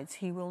decides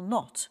he will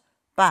not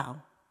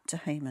bow to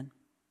Haman.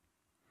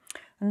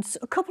 And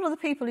a couple of the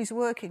people he's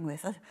working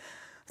with,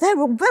 they're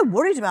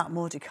worried about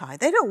Mordecai.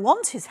 They don't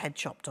want his head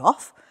chopped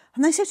off.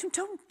 And they say to him,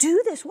 don't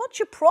do this. What's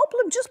your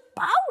problem? Just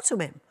bow to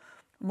him.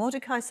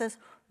 Mordecai says,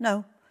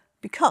 no,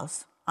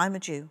 because I'm a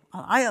Jew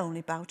and I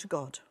only bow to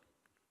God.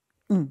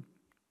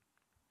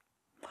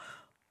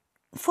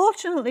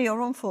 Fortunately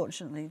or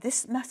unfortunately,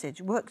 this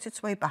message works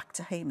its way back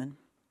to Haman.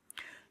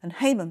 And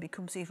Haman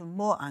becomes even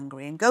more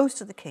angry and goes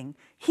to the king.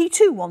 He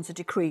too wants a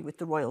decree with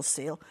the royal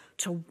seal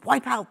to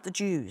wipe out the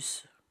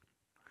Jews.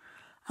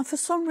 And for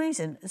some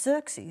reason,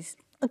 Xerxes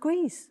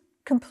agrees,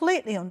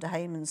 completely under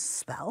Haman's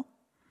spell.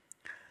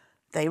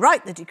 They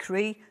write the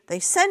decree, they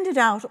send it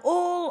out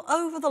all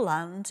over the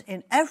land,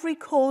 in every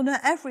corner,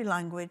 every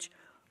language,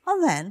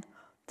 and then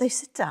they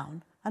sit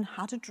down and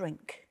had a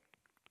drink.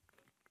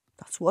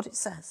 That's what it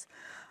says.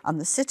 And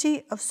the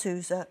city of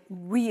Susa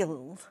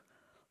reeled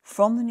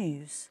from the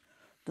news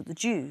that the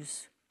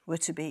Jews were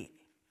to be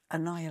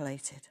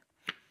annihilated,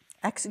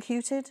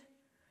 executed,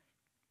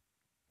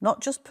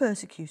 not just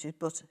persecuted,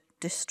 but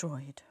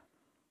destroyed.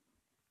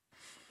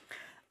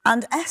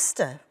 And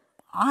Esther,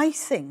 I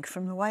think,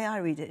 from the way I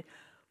read it,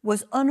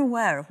 was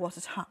unaware of what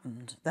had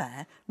happened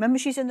there. Remember,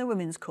 she's in the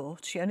women's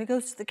court. She only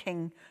goes to the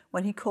king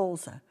when he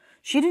calls her.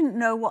 She didn't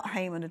know what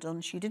Haman had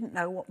done. She didn't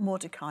know what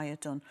Mordecai had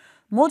done.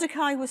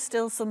 Mordecai was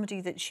still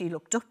somebody that she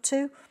looked up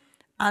to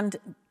and,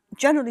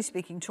 generally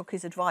speaking, took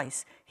his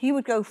advice. He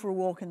would go for a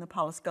walk in the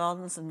palace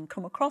gardens and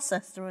come across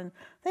Esther and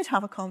they'd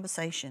have a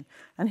conversation.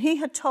 And he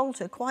had told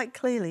her quite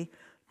clearly,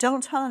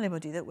 don't tell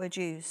anybody that we're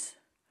Jews.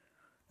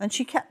 And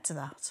she kept to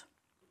that.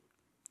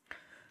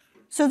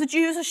 So the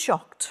Jews are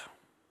shocked.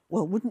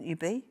 Well, wouldn't you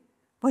be?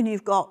 When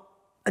you've got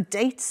a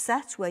date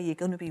set where you're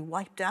going to be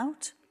wiped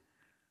out?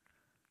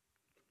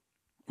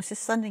 Is this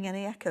sending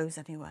any echoes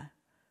anywhere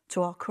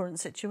to our current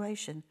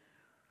situation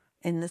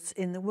in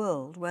the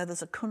world where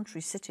there's a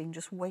country sitting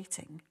just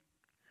waiting?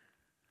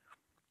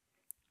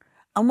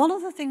 And one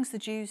of the things the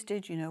Jews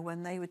did, you know,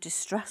 when they were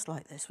distressed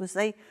like this was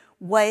they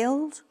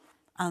wailed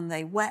and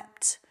they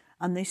wept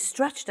and they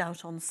stretched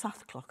out on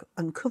sackcloth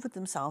and covered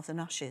themselves in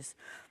ashes.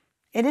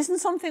 It isn't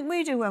something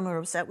we do when we're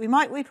upset. We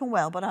might weep and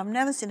wail, but I've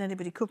never seen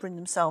anybody covering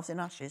themselves in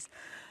ashes.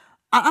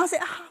 And as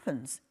it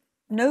happens,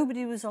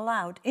 nobody was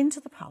allowed into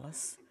the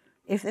palace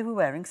if they were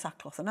wearing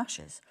sackcloth and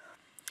ashes.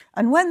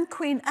 And when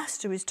Queen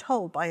Esther is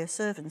told by her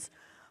servants,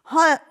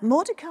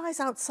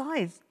 Mordecai's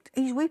outside,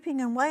 he's weeping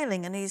and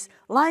wailing and he's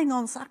lying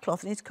on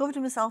sackcloth and he's covered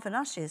himself in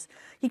ashes.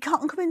 He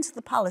can't come into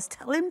the palace.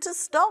 Tell him to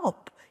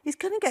stop. He's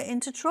going to get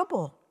into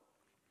trouble.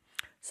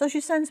 So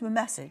she sends him a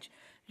message.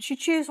 She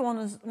chooses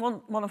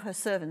one of her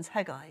servants,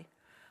 Haggai,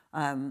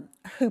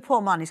 who, poor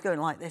man, is going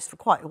like this for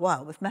quite a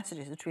while with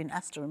messages between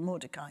Esther and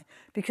Mordecai,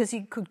 because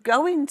he could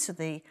go into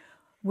the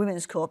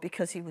women's court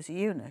because he was a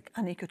eunuch,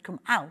 and he could come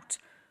out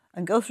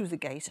and go through the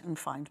gate and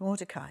find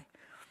Mordecai.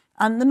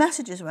 And the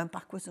messages went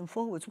backwards and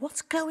forwards.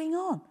 What's going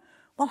on?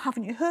 Well,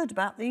 haven't you heard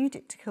about the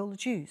edict to kill the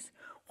Jews?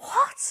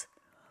 What?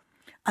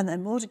 And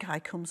then Mordecai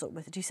comes up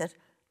with it. He said,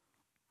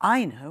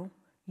 I know,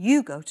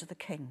 you go to the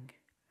king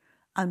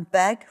and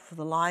beg for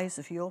the lives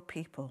of your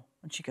people.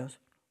 And she goes,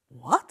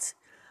 what?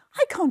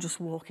 I can't just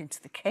walk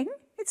into the king.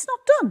 It's not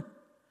done.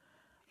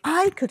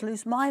 I could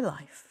lose my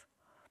life.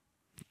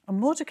 And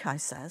Mordecai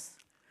says,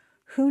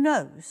 who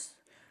knows,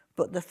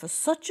 but that for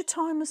such a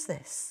time as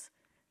this,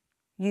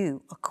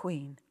 you are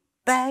queen.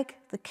 Beg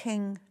the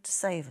king to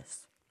save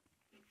us.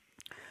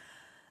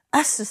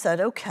 Esther said,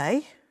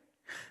 okay,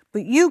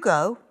 but you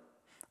go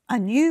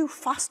and you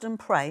fast and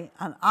pray,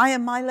 and I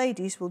and my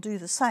ladies will do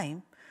the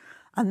same,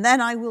 and then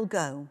I will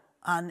go.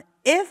 And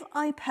if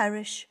I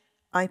perish,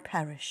 I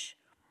perish.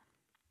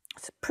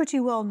 It's a pretty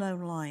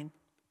well-known line.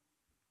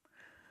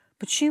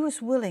 But she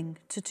was willing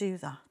to do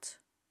that.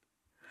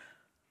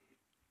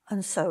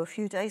 And so a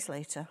few days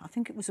later, I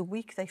think it was a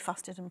week they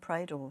fasted and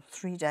prayed, or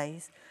 3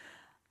 days,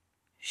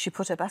 she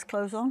put her best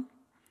clothes on,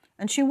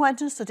 and she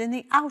went and stood in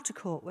the outer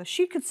court where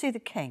she could see the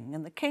king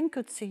and the king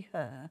could see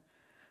her,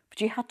 but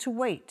she had to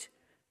wait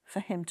for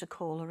him to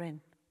call her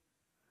in.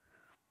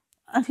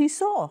 And he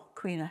saw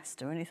Queen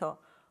Esther and he thought,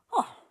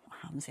 oh, I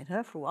haven't seen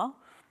her for a while.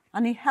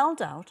 And he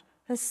held out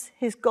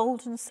his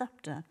golden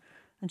scepter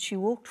and she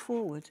walked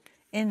forward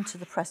into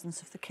the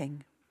presence of the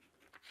king.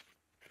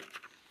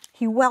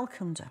 He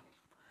welcomed her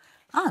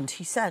and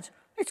he said,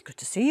 it's good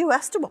to see you,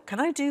 Esther. What can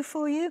I do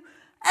for you?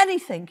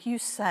 Anything you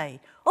say,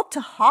 up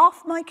to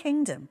half my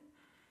kingdom.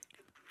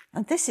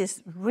 And this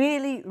is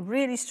really,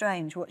 really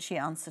strange what she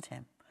answered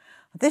him.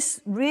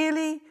 This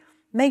really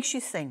makes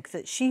you think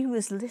that she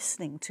was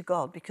listening to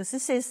God, because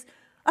this is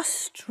a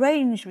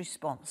strange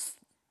response,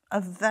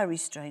 a very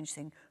strange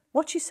thing.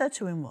 What she said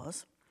to him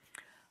was,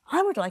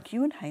 I would like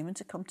you and Haman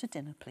to come to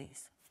dinner,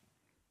 please.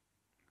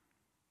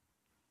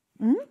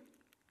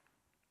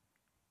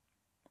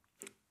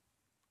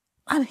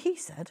 And he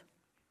said,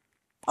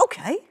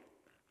 okay,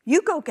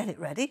 you go get it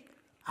ready.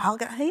 I'll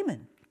get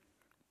Haman.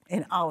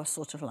 In our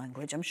sort of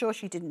language. I'm sure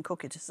she didn't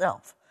cook it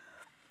herself.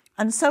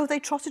 And so they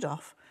trotted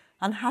off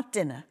and had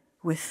dinner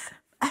with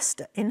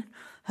Esther in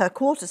her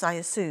quarters, I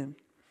assume.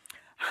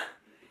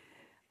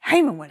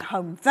 Haman went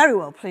home very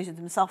well pleased with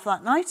himself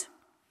that night.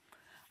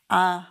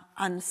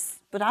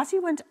 But as he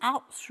went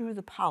out through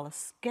the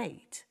palace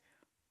gate,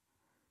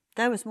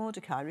 there was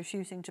Mordecai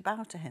refusing to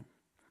bow to him.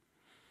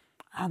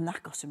 And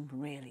that got him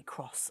really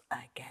cross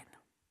again.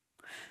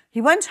 He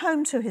went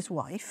home to his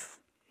wife,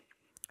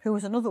 who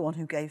was another one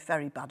who gave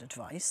very bad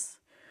advice,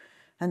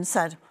 and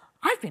said,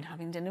 I've been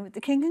having dinner with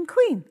the king and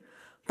queen,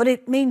 but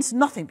it means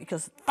nothing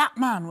because that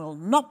man will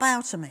not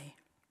bow to me.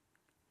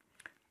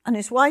 And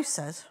his wife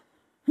says,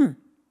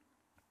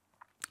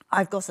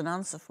 I've got an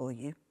answer for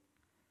you.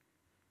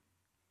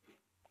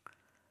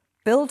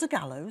 Build a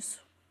gallows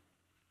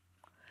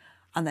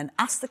and then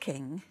ask the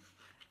king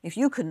if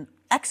you can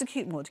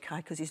execute Mordecai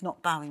because he's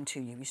not bowing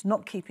to you, he's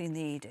not keeping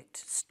the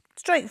edict.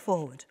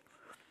 Straightforward.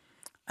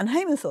 And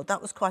Haman thought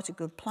that was quite a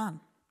good plan.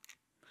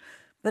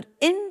 But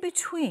in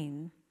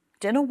between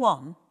dinner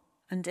 1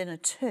 and dinner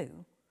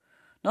 2,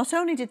 not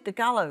only did the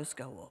gallows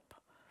go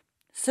up,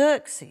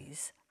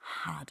 Xerxes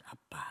had a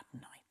bad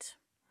night.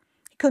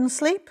 He couldn't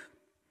sleep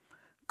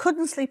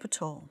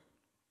at all.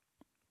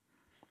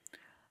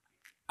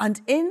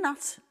 And in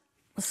that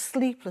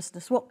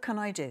sleeplessness, what can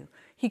I do?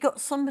 He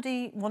got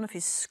somebody, one of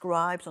his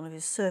scribes, one of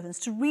his servants,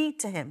 to read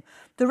to him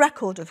the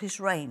record of his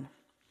reign.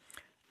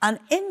 And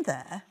in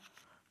there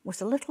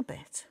was a little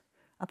bit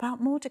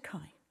about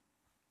Mordecai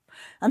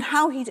and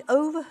how he'd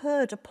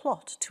overheard a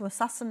plot to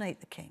assassinate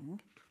the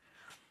king.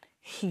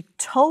 He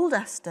told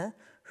Esther,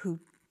 who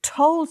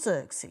told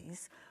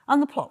Xerxes,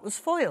 and the plot was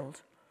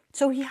foiled.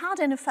 So he had,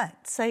 in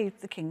effect,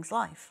 saved the king's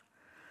life.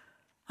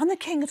 And the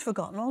king had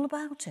forgotten all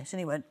about it. And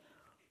he went,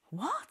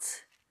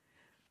 what?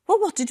 Well,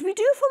 what did we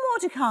do for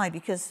Mordecai?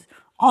 Because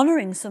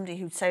honouring somebody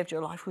who'd saved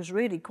your life was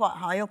really quite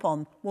high up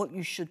on what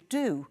you should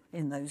do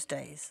in those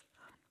days.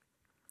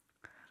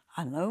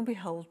 And lo and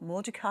behold,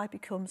 Mordecai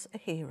becomes a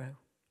hero.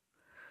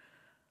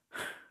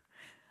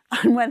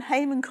 And when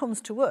Haman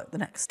comes to work the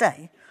next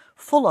day,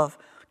 full of,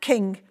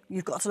 King,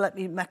 you've got to let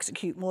me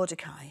execute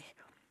Mordecai,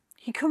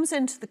 he comes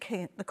into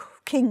the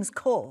king's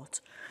court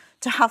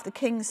to have the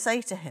king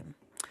say to him,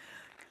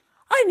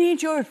 I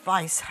need your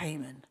advice,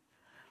 Haman.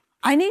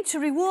 I need to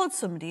reward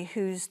somebody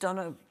who's done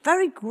a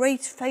very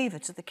great favour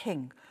to the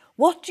king.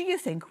 What do you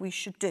think we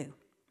should do?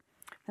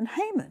 And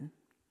Haman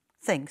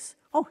thinks,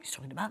 oh, he's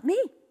talking about me.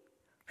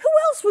 Who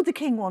else would the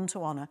king want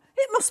to honour?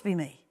 It must be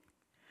me.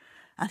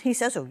 And he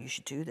says, oh, you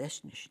should do this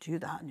and you should do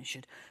that and you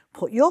should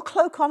put your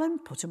cloak on him,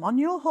 put him on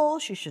your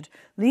horse, you should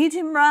lead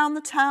him round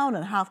the town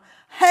and have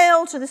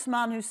hail to this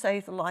man who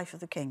saved the life of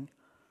the king.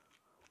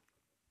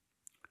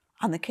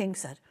 And the king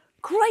said,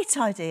 great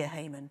idea,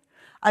 Haman.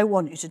 I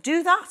want you to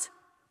do that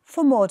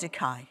for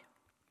Mordecai.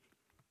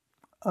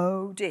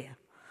 Oh dear,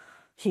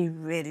 he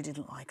really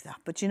didn't like that.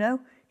 But you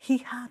know, he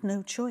had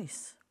no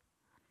choice.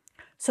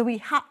 So he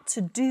had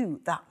to do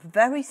that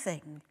very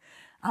thing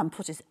and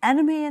put his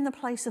enemy in the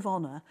place of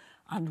honour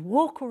and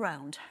walk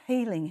around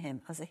hailing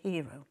him as a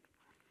hero.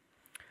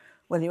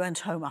 Well, he went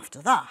home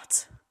after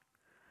that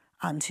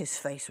And his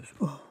face was,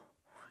 oh,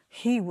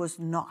 he was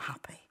not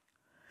happy.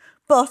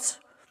 But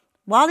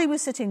while he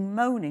was sitting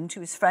moaning to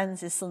his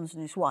friends, his sons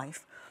and his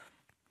wife,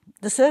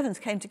 the servants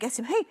came to get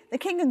him. Hey, the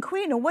king and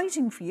queen are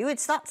waiting for you.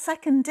 It's that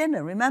second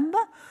dinner, remember?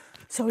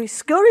 So he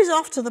scurries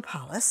off to the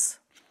palace,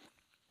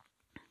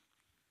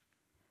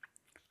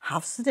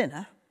 has the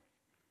dinner,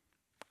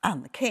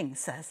 and the king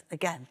says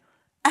again,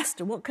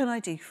 Esther, what can I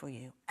do for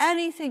you?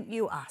 Anything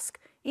you ask,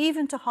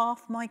 even to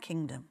half my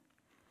kingdom.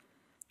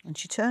 And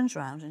she turns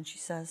round and she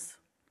says,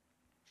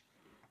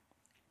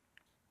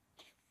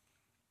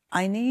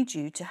 I need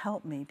you to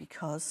help me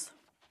because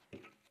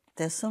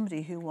there's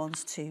somebody who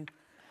wants to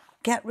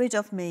get rid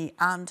of me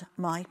and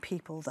my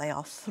people. They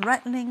are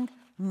threatening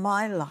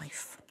my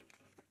life.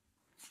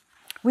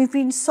 We've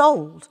been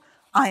sold,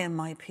 I and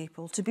my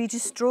people, to be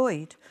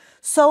destroyed,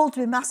 sold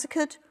to be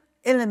massacred,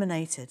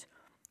 eliminated.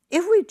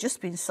 If we'd just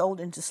been sold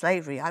into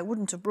slavery, I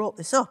wouldn't have brought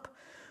this up.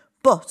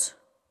 But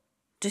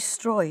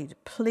destroyed,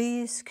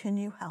 please can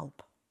you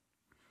help?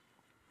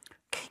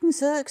 King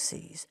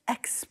Xerxes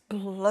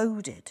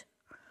exploded.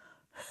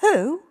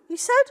 Who? He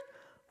said.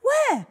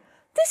 Where?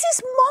 This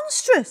is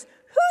monstrous.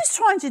 Who's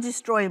trying to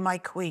destroy my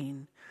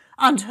queen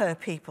and her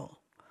people?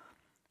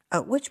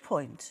 At which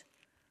point,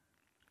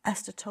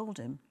 Esther told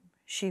him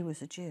she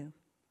was a Jew.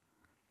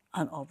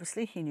 And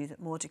obviously he knew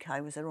that Mordecai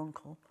was her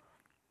uncle,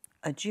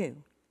 a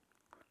Jew.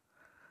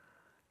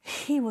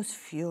 He was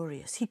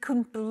furious. He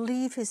couldn't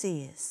believe his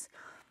ears.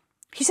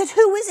 He said,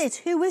 who is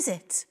it? Who is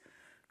it?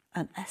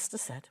 And Esther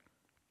said,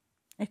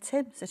 it's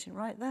him sitting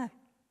right there,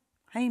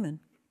 Haman.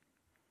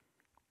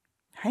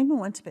 Haman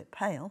went a bit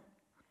pale.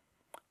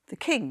 The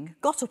king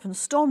got up and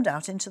stormed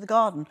out into the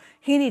garden.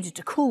 He needed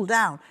to cool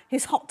down.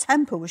 His hot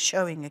temper was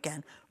showing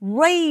again.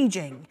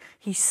 Raging,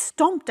 he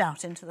stomped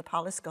out into the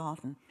palace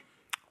garden.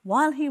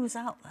 While he was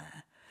out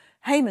there,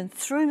 Haman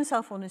threw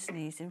himself on his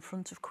knees in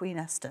front of Queen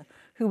Esther,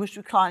 who was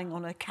reclining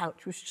on her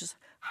couch, which is just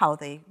how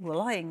they were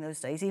lying those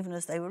days, even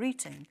as they were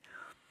eating.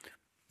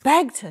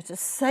 Begged her to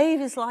save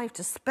his life,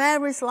 to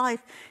spare his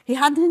life. He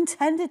hadn't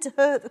intended to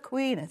hurt the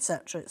queen,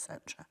 etc.,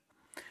 etc.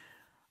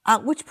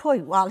 At which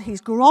point, while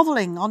he's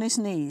grovelling on his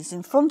knees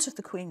in front of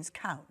the queen's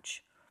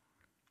couch,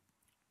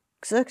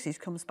 Xerxes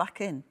comes back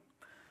in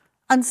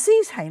and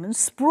sees Haman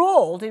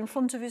sprawled in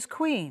front of his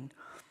queen.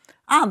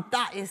 And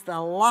that is the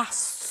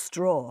last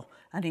straw.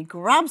 And he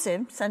grabs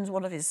him, sends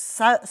one of his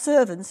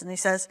servants, and he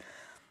says,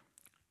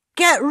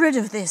 get rid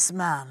of this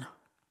man.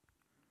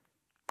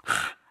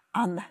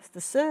 And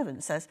the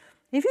servant says,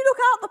 if you look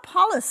out the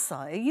palace,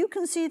 sire, you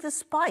can see the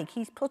spike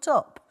he's put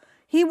up.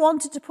 He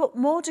wanted to put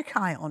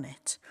Mordecai on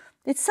it.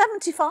 It's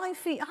 75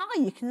 feet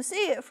high. You can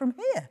see it from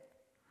here.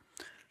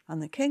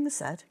 And the king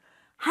said,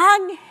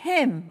 hang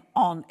him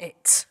on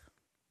it.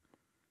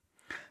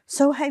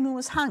 So Haman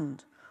was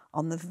hanged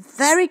on the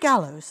very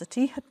gallows that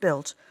he had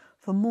built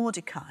for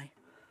Mordecai.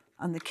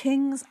 And the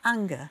king's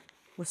anger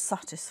was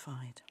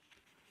satisfied.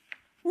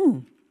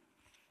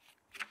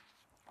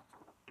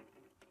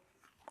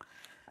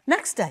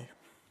 Next day,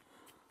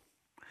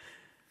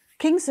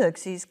 King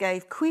Xerxes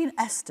gave Queen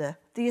Esther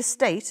the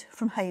estate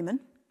from Haman,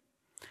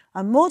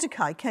 and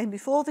Mordecai came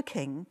before the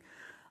king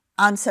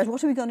and said,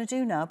 what are we going to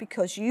do now?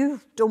 Because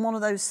you've done one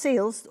of those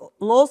seals,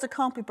 laws that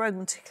can't be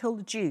broken to kill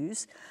the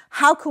Jews.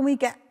 How can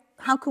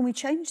we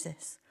change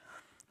this?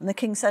 And the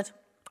king said,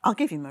 I'll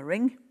give you my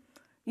ring.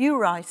 You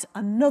write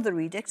another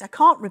edict. I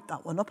can't rip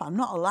that one up. I'm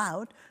not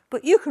allowed.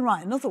 But you can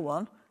write another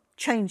one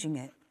changing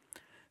it.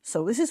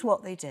 So this is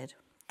what they did.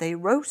 They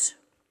wrote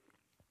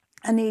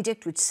an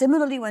edict which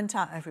similarly went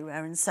out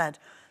everywhere and said,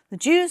 the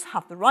Jews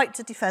have the right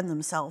to defend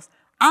themselves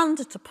and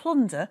to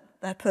plunder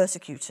their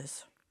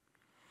persecutors.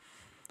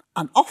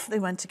 And off they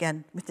went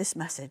again with this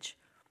message.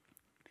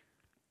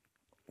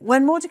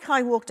 When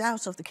Mordecai walked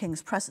out of the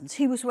king's presence,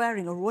 he was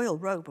wearing a royal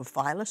robe of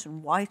violet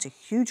and white, a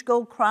huge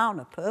gold crown,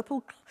 a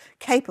purple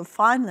cape of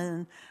fine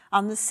linen,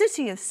 and the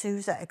city of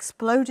Susa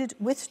exploded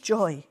with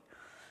joy.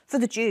 For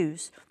the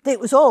Jews,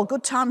 it was all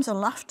good times and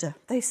laughter.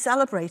 They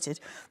celebrated.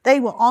 They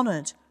were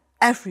honoured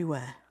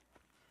everywhere.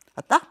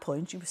 At that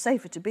point, you were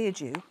safer to be a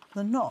Jew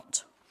than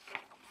not.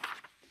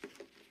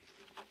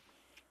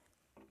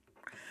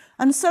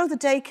 And so the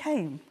day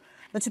came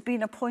that had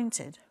been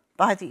appointed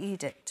by the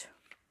edict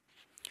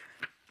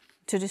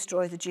to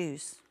destroy the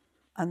Jews.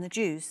 And the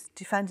Jews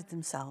defended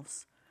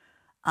themselves.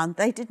 And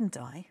they didn't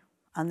die.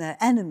 And their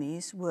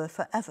enemies were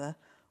forever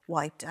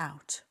wiped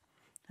out.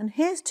 And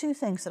here's two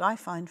things that I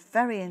find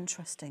very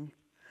interesting.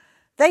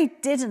 They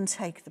didn't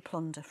take the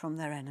plunder from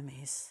their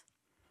enemies.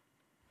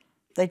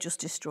 They just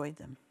destroyed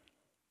them.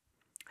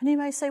 And you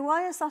may say,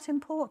 why is that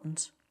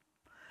important?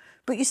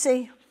 But you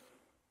see,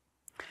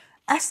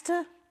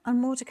 Esther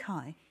and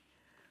Mordecai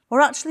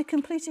were actually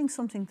completing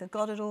something that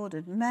God had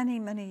ordered many,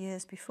 many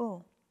years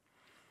before.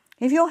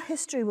 If your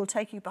history will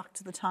take you back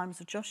to the times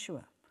of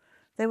Joshua,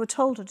 they were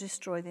told to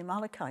destroy the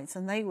Amalekites,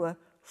 and they were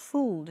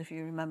fooled, if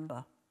you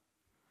remember.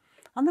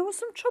 And there was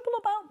some trouble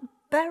about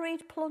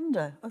buried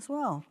plunder as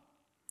well.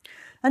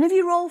 And if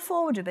you roll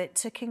forward a bit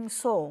to King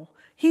Saul,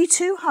 he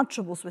too had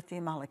troubles with the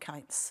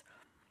Amalekites.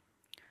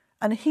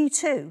 And he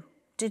too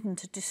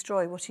didn't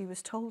destroy what he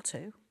was told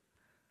to.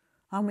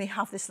 And we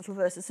have this little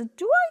verse that said,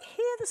 "Do I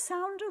hear the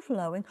sound of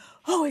lowing?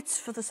 Oh, it's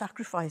for the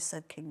sacrifice,"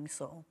 said King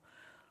Saul.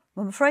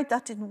 I'm afraid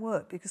that didn't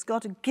work because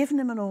God had given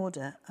him an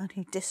order and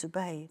he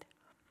disobeyed.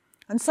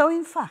 And so,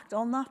 in fact,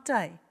 on that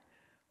day,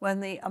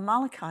 when the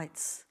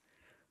Amalekites,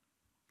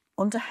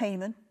 under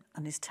Haman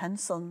and his 10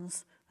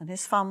 sons and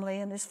his family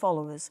and his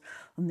followers,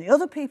 and the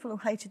other people who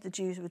hated the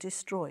Jews were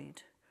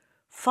destroyed,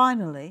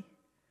 finally,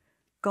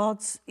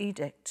 God's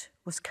edict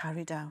was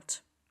carried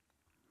out.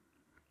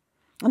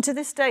 And to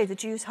this day, the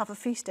Jews have a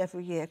feast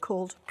every year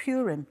called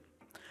Purim,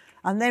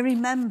 and they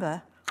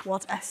remember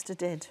what Esther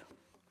did.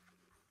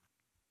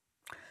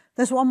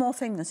 There's one more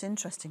thing that's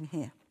interesting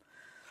here.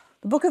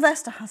 The book of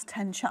Esther has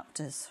 10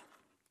 chapters,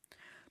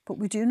 but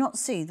we do not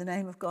see the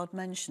name of God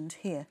mentioned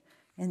here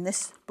in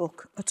this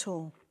book at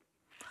all.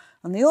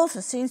 And the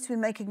author seems to be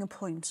making a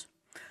point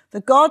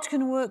that God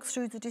can work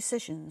through the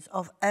decisions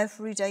of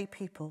everyday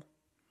people,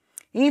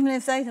 even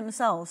if they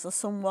themselves are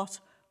somewhat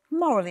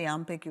morally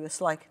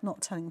ambiguous, like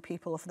not telling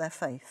people of their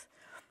faith.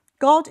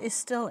 God is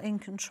still in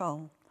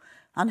control,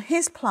 and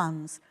his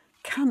plans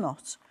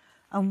cannot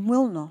and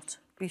will not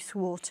be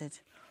thwarted.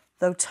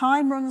 Though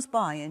time runs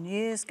by and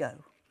years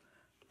go,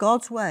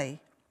 God's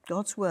way,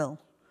 God's will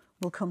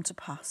come to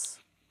pass.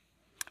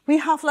 We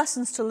have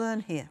lessons to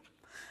learn here.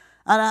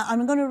 And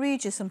I'm going to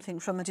read you something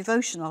from a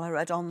devotional I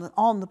read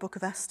on the book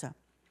of Esther.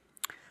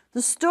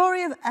 The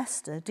story of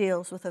Esther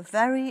deals with a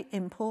very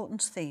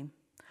important theme,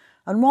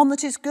 and one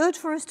that is good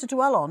for us to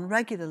dwell on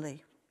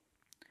regularly.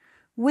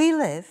 We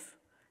live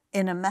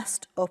in a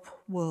messed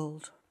up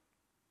world.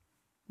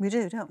 We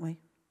do, don't we?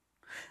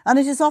 And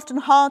it is often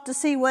hard to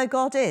see where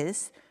God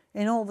is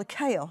in all the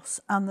chaos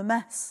and the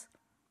mess.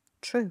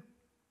 True.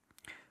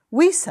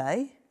 We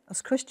say,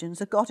 as Christians,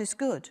 that God is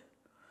good.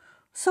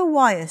 So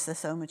why is there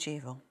so much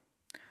evil?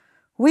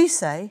 We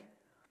say,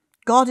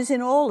 God is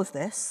in all of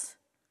this.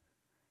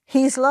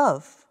 He's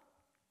love.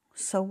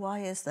 So why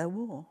is there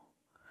war?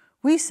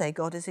 We say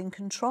God is in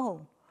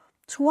control.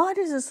 So why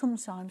does it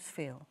sometimes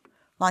feel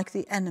like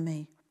the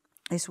enemy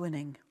is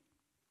winning?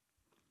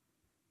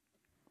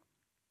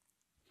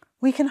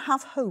 We can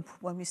have hope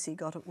when we see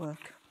God at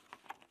work.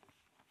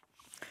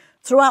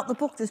 Throughout the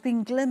book, there's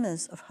been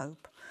glimmers of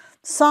hope,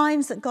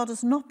 signs that God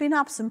has not been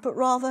absent, but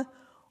rather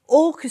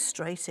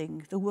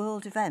orchestrating the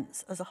world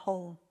events as a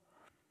whole.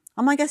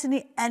 Am I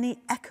getting any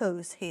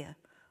echoes here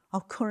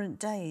of current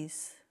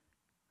days?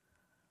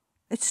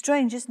 It's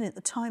strange, isn't it,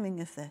 the timing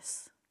of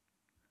this?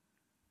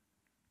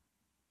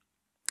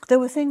 There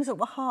were things that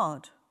were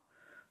hard.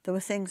 There were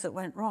things that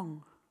went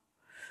wrong.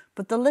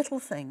 But the little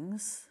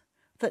things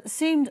that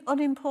seemed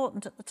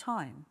unimportant at the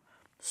time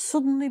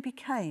suddenly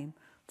became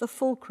the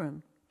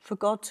fulcrum for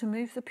God to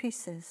move the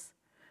pieces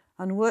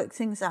and work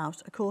things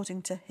out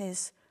according to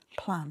his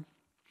plan.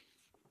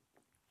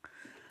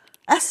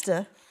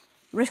 Esther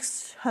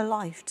risked her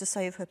life to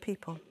save her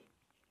people.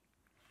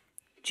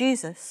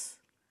 Jesus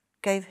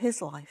gave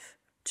his life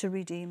to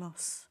redeem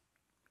us.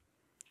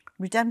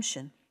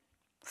 Redemption,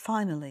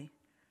 finally,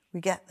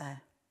 we get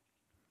there.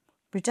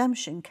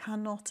 Redemption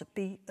cannot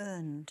be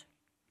earned.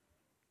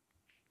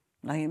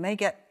 Now, you may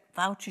get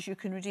vouchers you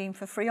can redeem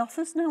for free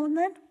offers now and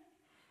then.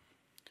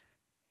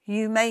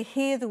 You may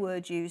hear the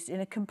word used in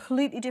a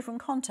completely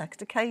different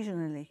context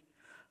occasionally.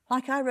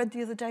 Like I read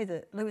the other day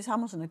that Lewis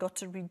Hamilton had got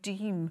to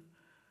redeem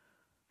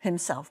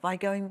himself by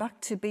going back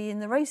to be in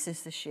the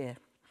races this year.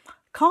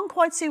 Can't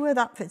quite see where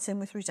that fits in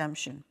with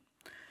redemption.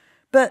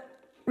 But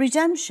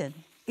redemption,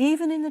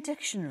 even in the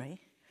dictionary,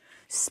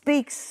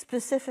 speaks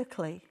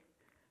specifically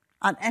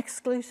and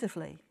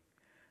exclusively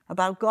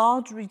about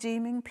God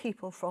redeeming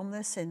people from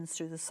their sins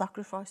through the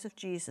sacrifice of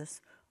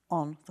Jesus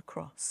on the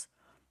cross.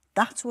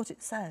 That's what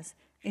it says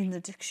in the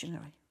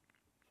dictionary.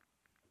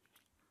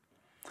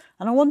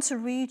 And I want to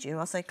read you,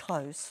 as I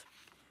close,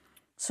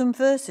 some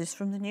verses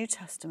from the New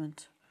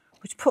Testament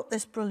which put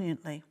this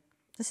brilliantly.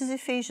 This is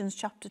Ephesians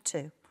chapter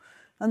 2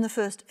 and the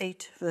first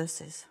 8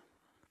 verses.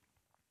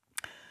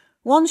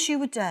 Once you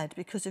were dead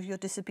because of your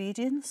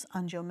disobedience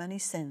and your many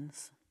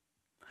sins.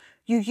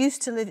 You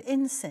used to live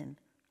in sin,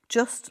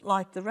 just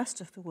like the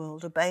rest of the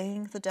world,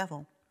 obeying the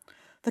devil,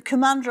 the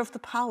commander of the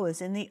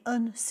powers in the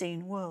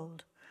unseen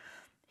world.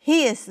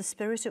 He is the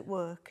spirit at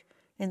work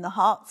in the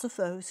hearts of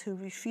those who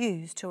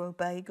refuse to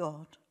obey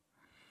God.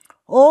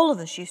 All of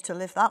us used to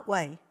live that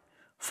way,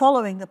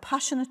 following the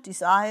passionate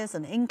desires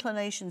and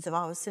inclinations of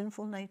our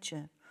sinful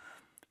nature.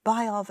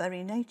 By our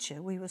very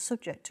nature, we were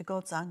subject to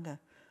God's anger,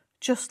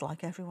 just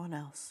like everyone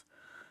else.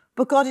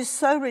 But God is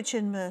so rich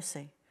in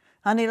mercy,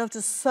 and he loved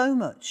us so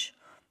much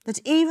that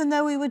even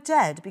though we were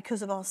dead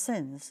because of our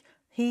sins,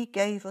 he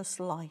gave us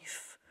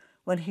life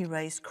when he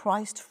raised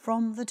Christ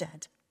from the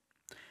dead.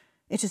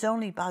 It is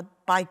only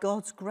by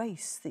God's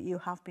grace that you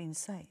have been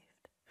saved.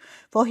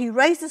 For he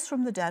raised us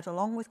from the dead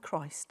along with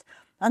Christ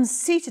and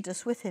seated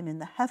us with him in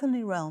the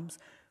heavenly realms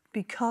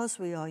because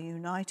we are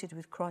united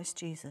with Christ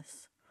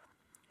Jesus.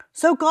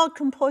 So God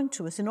can point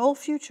to us in all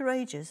future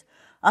ages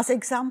as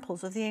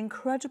examples of the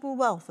incredible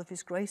wealth of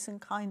his grace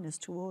and kindness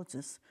towards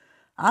us,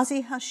 as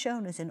he has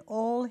shown us in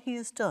all he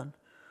has done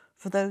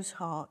for those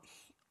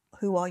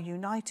who are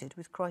united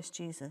with Christ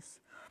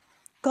Jesus.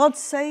 God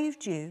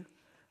saved you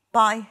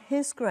by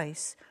his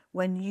grace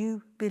when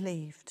you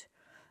believed,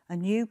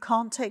 and you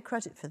can't take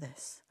credit for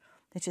this.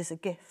 It is a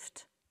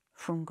gift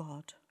from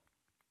God.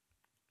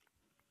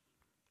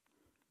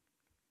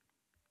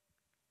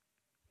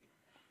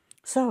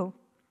 So,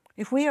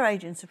 if we are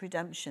agents of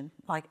redemption,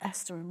 like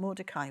Esther and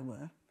Mordecai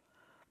were,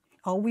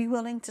 are we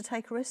willing to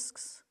take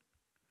risks?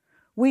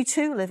 We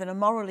too live in a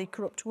morally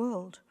corrupt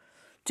world.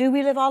 Do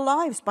we live our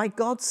lives by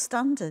God's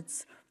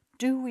standards?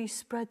 Do we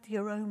spread the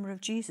aroma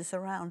of Jesus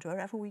around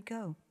wherever we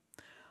go?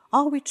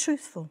 Are we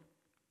truthful?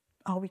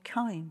 Are we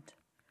kind?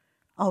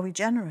 Are we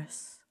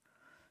generous?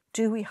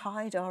 Do we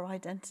hide our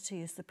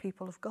identity as the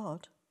people of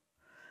God?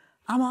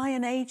 Am I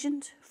an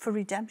agent for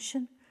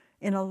redemption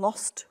in a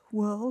lost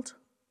world?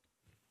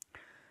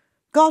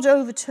 God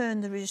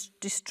overturned the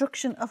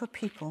destruction of a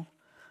people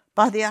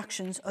by the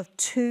actions of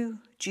 2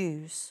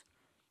 Jews,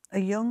 a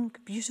young,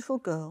 beautiful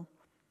girl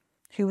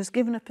who was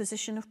given a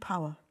position of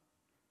power,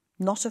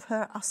 not of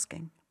her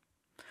asking,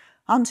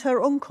 and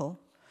her uncle,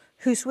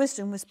 whose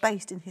wisdom was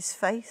based in his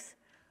faith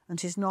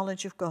and his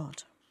knowledge of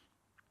God.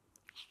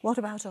 What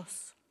about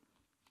us?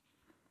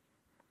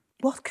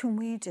 What can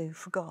we do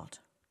for God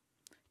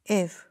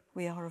if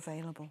we are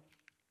available?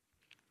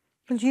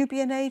 Will you be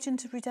an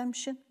agent of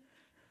redemption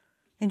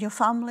in your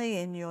family,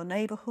 in your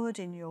neighbourhood,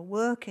 in your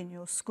work, in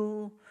your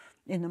school,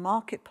 in the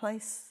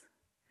marketplace,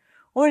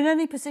 or in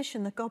any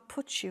position that God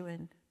puts you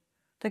in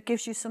that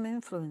gives you some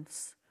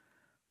influence?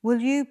 Will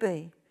you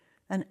be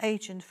an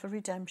agent for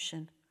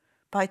redemption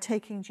by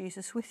taking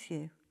Jesus with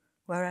you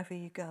wherever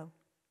you go?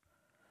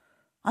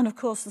 And of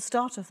course, the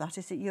start of that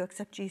is that you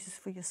accept Jesus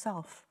for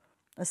yourself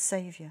as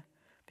Saviour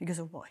because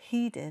of what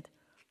he did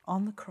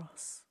on the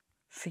cross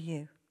for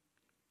you.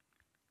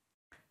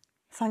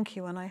 Thank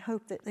you, and I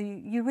hope that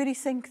you really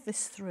think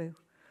this through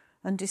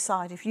and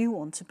decide if you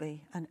want to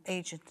be an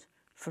agent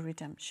for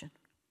redemption.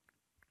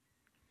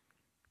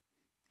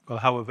 Well,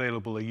 how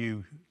available are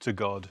you to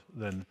God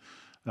then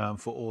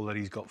for all that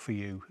he's got for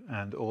you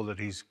and all that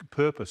he's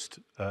purposed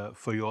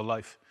for your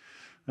life?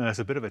 It's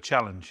a bit of a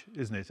challenge,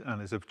 isn't it?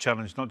 And it's a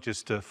challenge not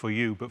just for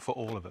you, but for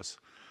all of us.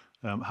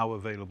 How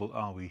available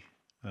are we?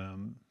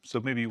 So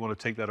maybe you want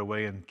to take that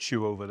away and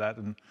chew over that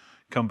and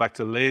come back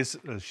to Liz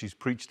as she's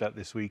preached that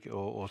this week,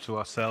 or to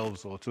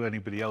ourselves, or to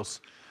anybody else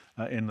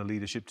in the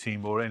leadership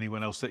team, or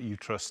anyone else that you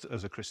trust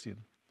as a Christian.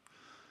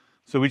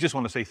 So we just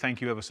want to say thank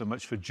you ever so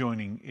much for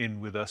joining in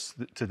with us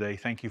today.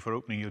 Thank you for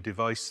opening your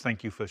device.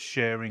 Thank you for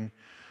sharing.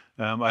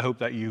 I hope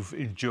that you've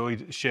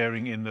enjoyed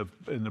sharing in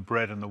the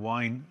bread and the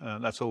wine.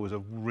 That's always a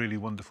really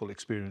wonderful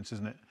experience,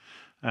 isn't it?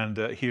 And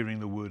hearing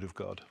the word of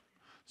God.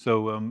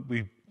 So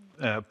we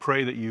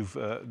pray that you've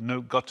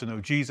got to know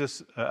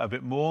Jesus a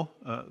bit more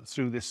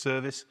through this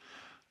service.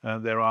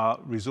 There are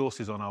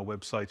resources on our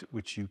website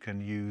which you can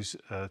use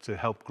to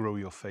help grow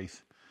your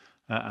faith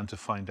and to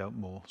find out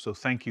more. So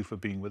thank you for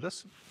being with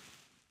us.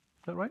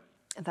 Is that right?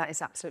 That is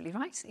absolutely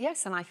right.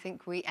 Yes, and I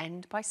think we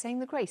end by saying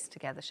the grace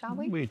together, shall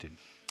we? We do.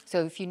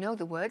 So if you know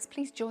the words,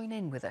 please join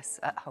in with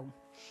us at home.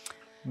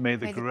 May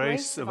the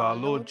grace of our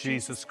Lord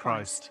Jesus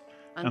Christ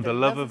and the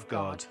love of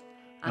God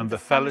and the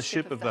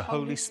fellowship of the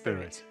Holy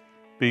Spirit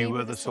be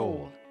with us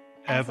all,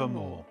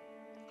 evermore.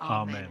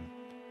 Amen.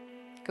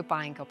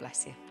 Goodbye and God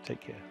bless you.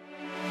 Take care.